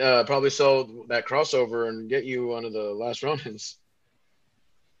probably sell that crossover and get you one of the Last Ronins.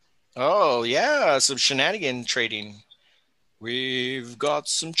 Oh yeah, some shenanigan trading. We've got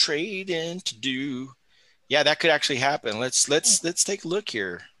some trading to do. Yeah, that could actually happen. Let's take a look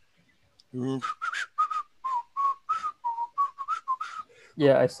here.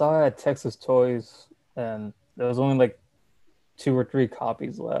 Yeah, I saw it at Texas Toys, and there was only like 2 or 3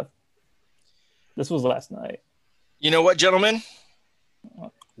 copies left. This was last night. You know what, gentlemen?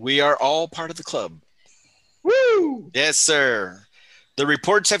 We are all part of the club. Woo! Yes, sir. The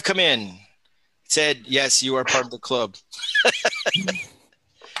reports have come in. It said, yes, you are part of the club.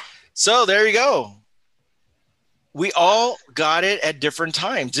 So there you go. We all got it at different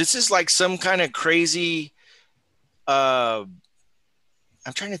times. This is like some kind of crazy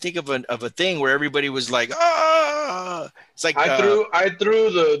I'm trying to think of a thing where everybody was like, ah. It's like I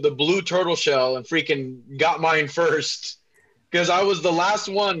threw the blue turtle shell and freaking got mine first because I was the last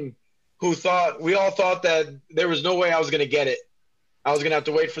one who we all thought that there was no way I was gonna get it. I was gonna have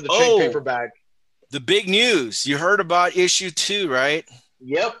to wait for the trade paperback. The big news. You heard about issue 2, right?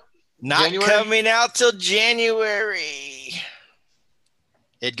 Yep. Not January? Coming out till January.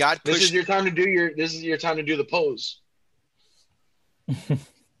 It got pushed. This is your time to do the pose.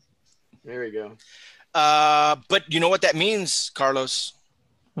 There we go. But you know what that means, Carlos?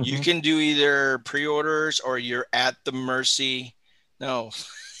 You can do either pre-orders or you're at the mercy. No,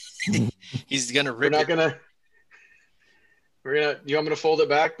 he's gonna rip it. You want me to fold it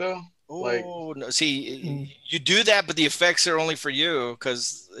back though? Oh no! See, you do that, but the effects are only for you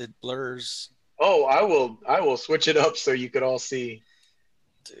because it blurs. Oh, I will switch it up so you could all see.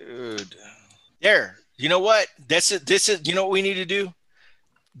 Dude, there. You know what? This is. You know what we need to do?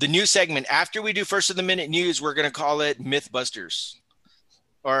 The new segment after we do first of the minute news, we're gonna call it Mythbusters,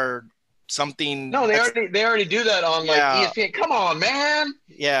 or something. No, they already do that on like ESPN. Come on, man.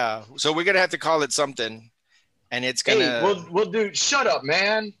 Yeah, so we're gonna have to call it something, and it's gonna. Hey, we'll do. Shut up,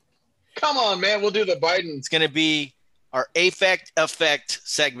 man. Come on, man. We'll do the Biden. It's gonna be our affect effect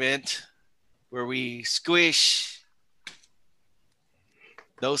segment, where we squish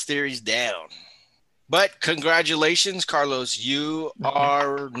those theories down. But congratulations, Carlos. You're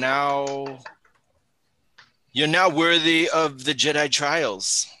now worthy of the Jedi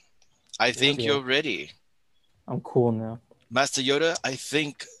trials. I think you're ready. I'm cool now. Master Yoda, I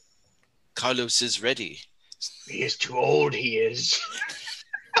think Carlos is ready. He is too old, he is.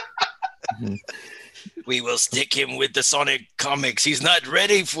 We will stick him with the Sonic comics. He's not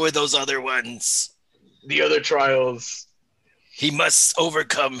ready for those other ones. The other trials. He must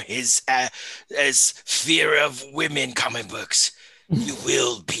overcome his fear of women comic books. You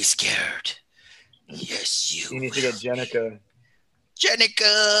will be scared. Yes, you need to get Jenica.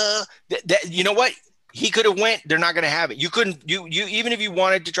 Jenica. You know what? He could have went. They're not going to have it. You couldn't. You even if you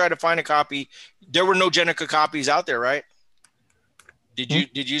wanted to try to find a copy, there were no Jenica copies out there, right? Did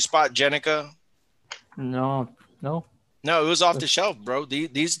you spot Jenica? No. No, it was off the shelf, bro.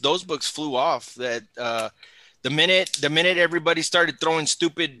 Those books flew off. The minute everybody started throwing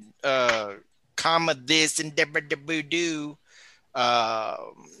stupid comma this and do,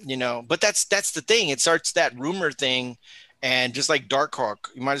 but that's the thing. It starts that rumor thing, and just like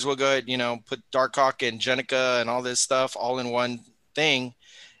Darkhawk, you might as well go ahead, put Darkhawk and Jenica and all this stuff all in one thing.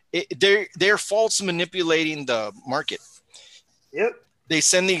 They're false manipulating the market. Yep. They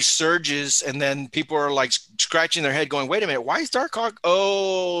send these surges, and then people are like scratching their head, going, "Wait a minute, why is Darkhawk?"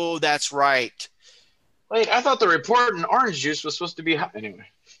 Oh, that's right. Wait, I thought the report in Orange Juice was supposed to be anyway.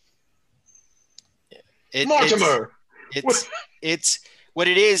 Mortimer. It's what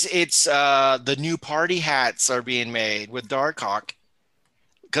it is. It's the new party hats are being made with Darkhawk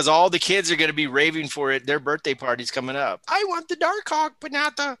because all the kids are going to be raving for it. Their birthday party's coming up. I want the Darkhawk, but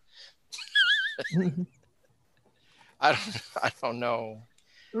not the. I don't know.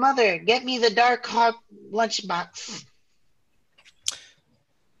 Mother, get me the Darkhawk lunchbox.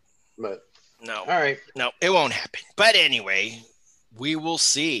 But. No. All right. No, it won't happen. But anyway, we will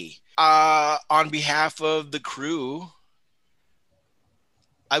see. On behalf of the crew,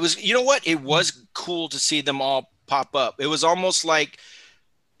 it was cool to see them all pop up. It was almost like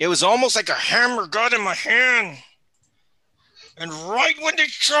a hammer got in my hand. And right when the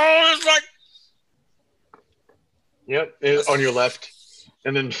show is like. Yep, on your left.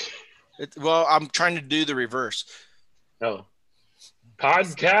 And then. Well, I'm trying to do the reverse. Oh.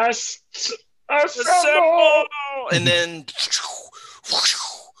 Podcasts. Assemble! And then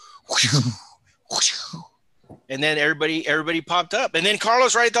everybody popped up, and then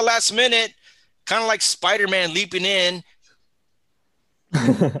Carlos right at the last minute, kind of like Spider-Man leaping in.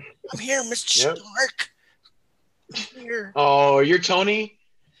 I'm here, Mr. Stark. I'm here. Oh, you're Tony.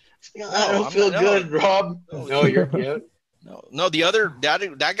 I don't feel good, Rob. No, you're good. No,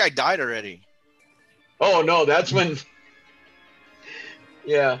 that guy died already. Oh no, that's when.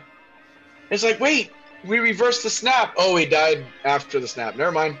 Yeah. It's like, wait, we reversed the snap. Oh, he died after the snap.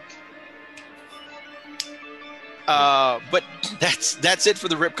 Never mind. But that's it for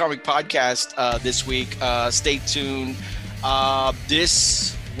the Rip Comic Podcast this week. Stay tuned.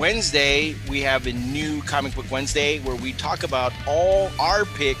 This Wednesday, we have a new Comic Book Wednesday where we talk about all our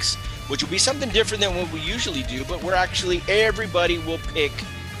picks, which will be something different than what we usually do, but everybody will pick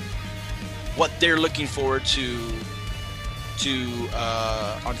what they're looking forward to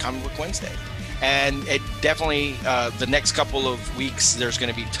on Comic Book Wednesday. And it definitely the next couple of weeks there's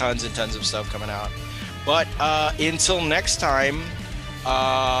going to be tons and tons of stuff coming out. But until next time,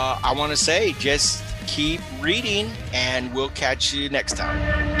 I want to say just keep reading, and we'll catch you next time.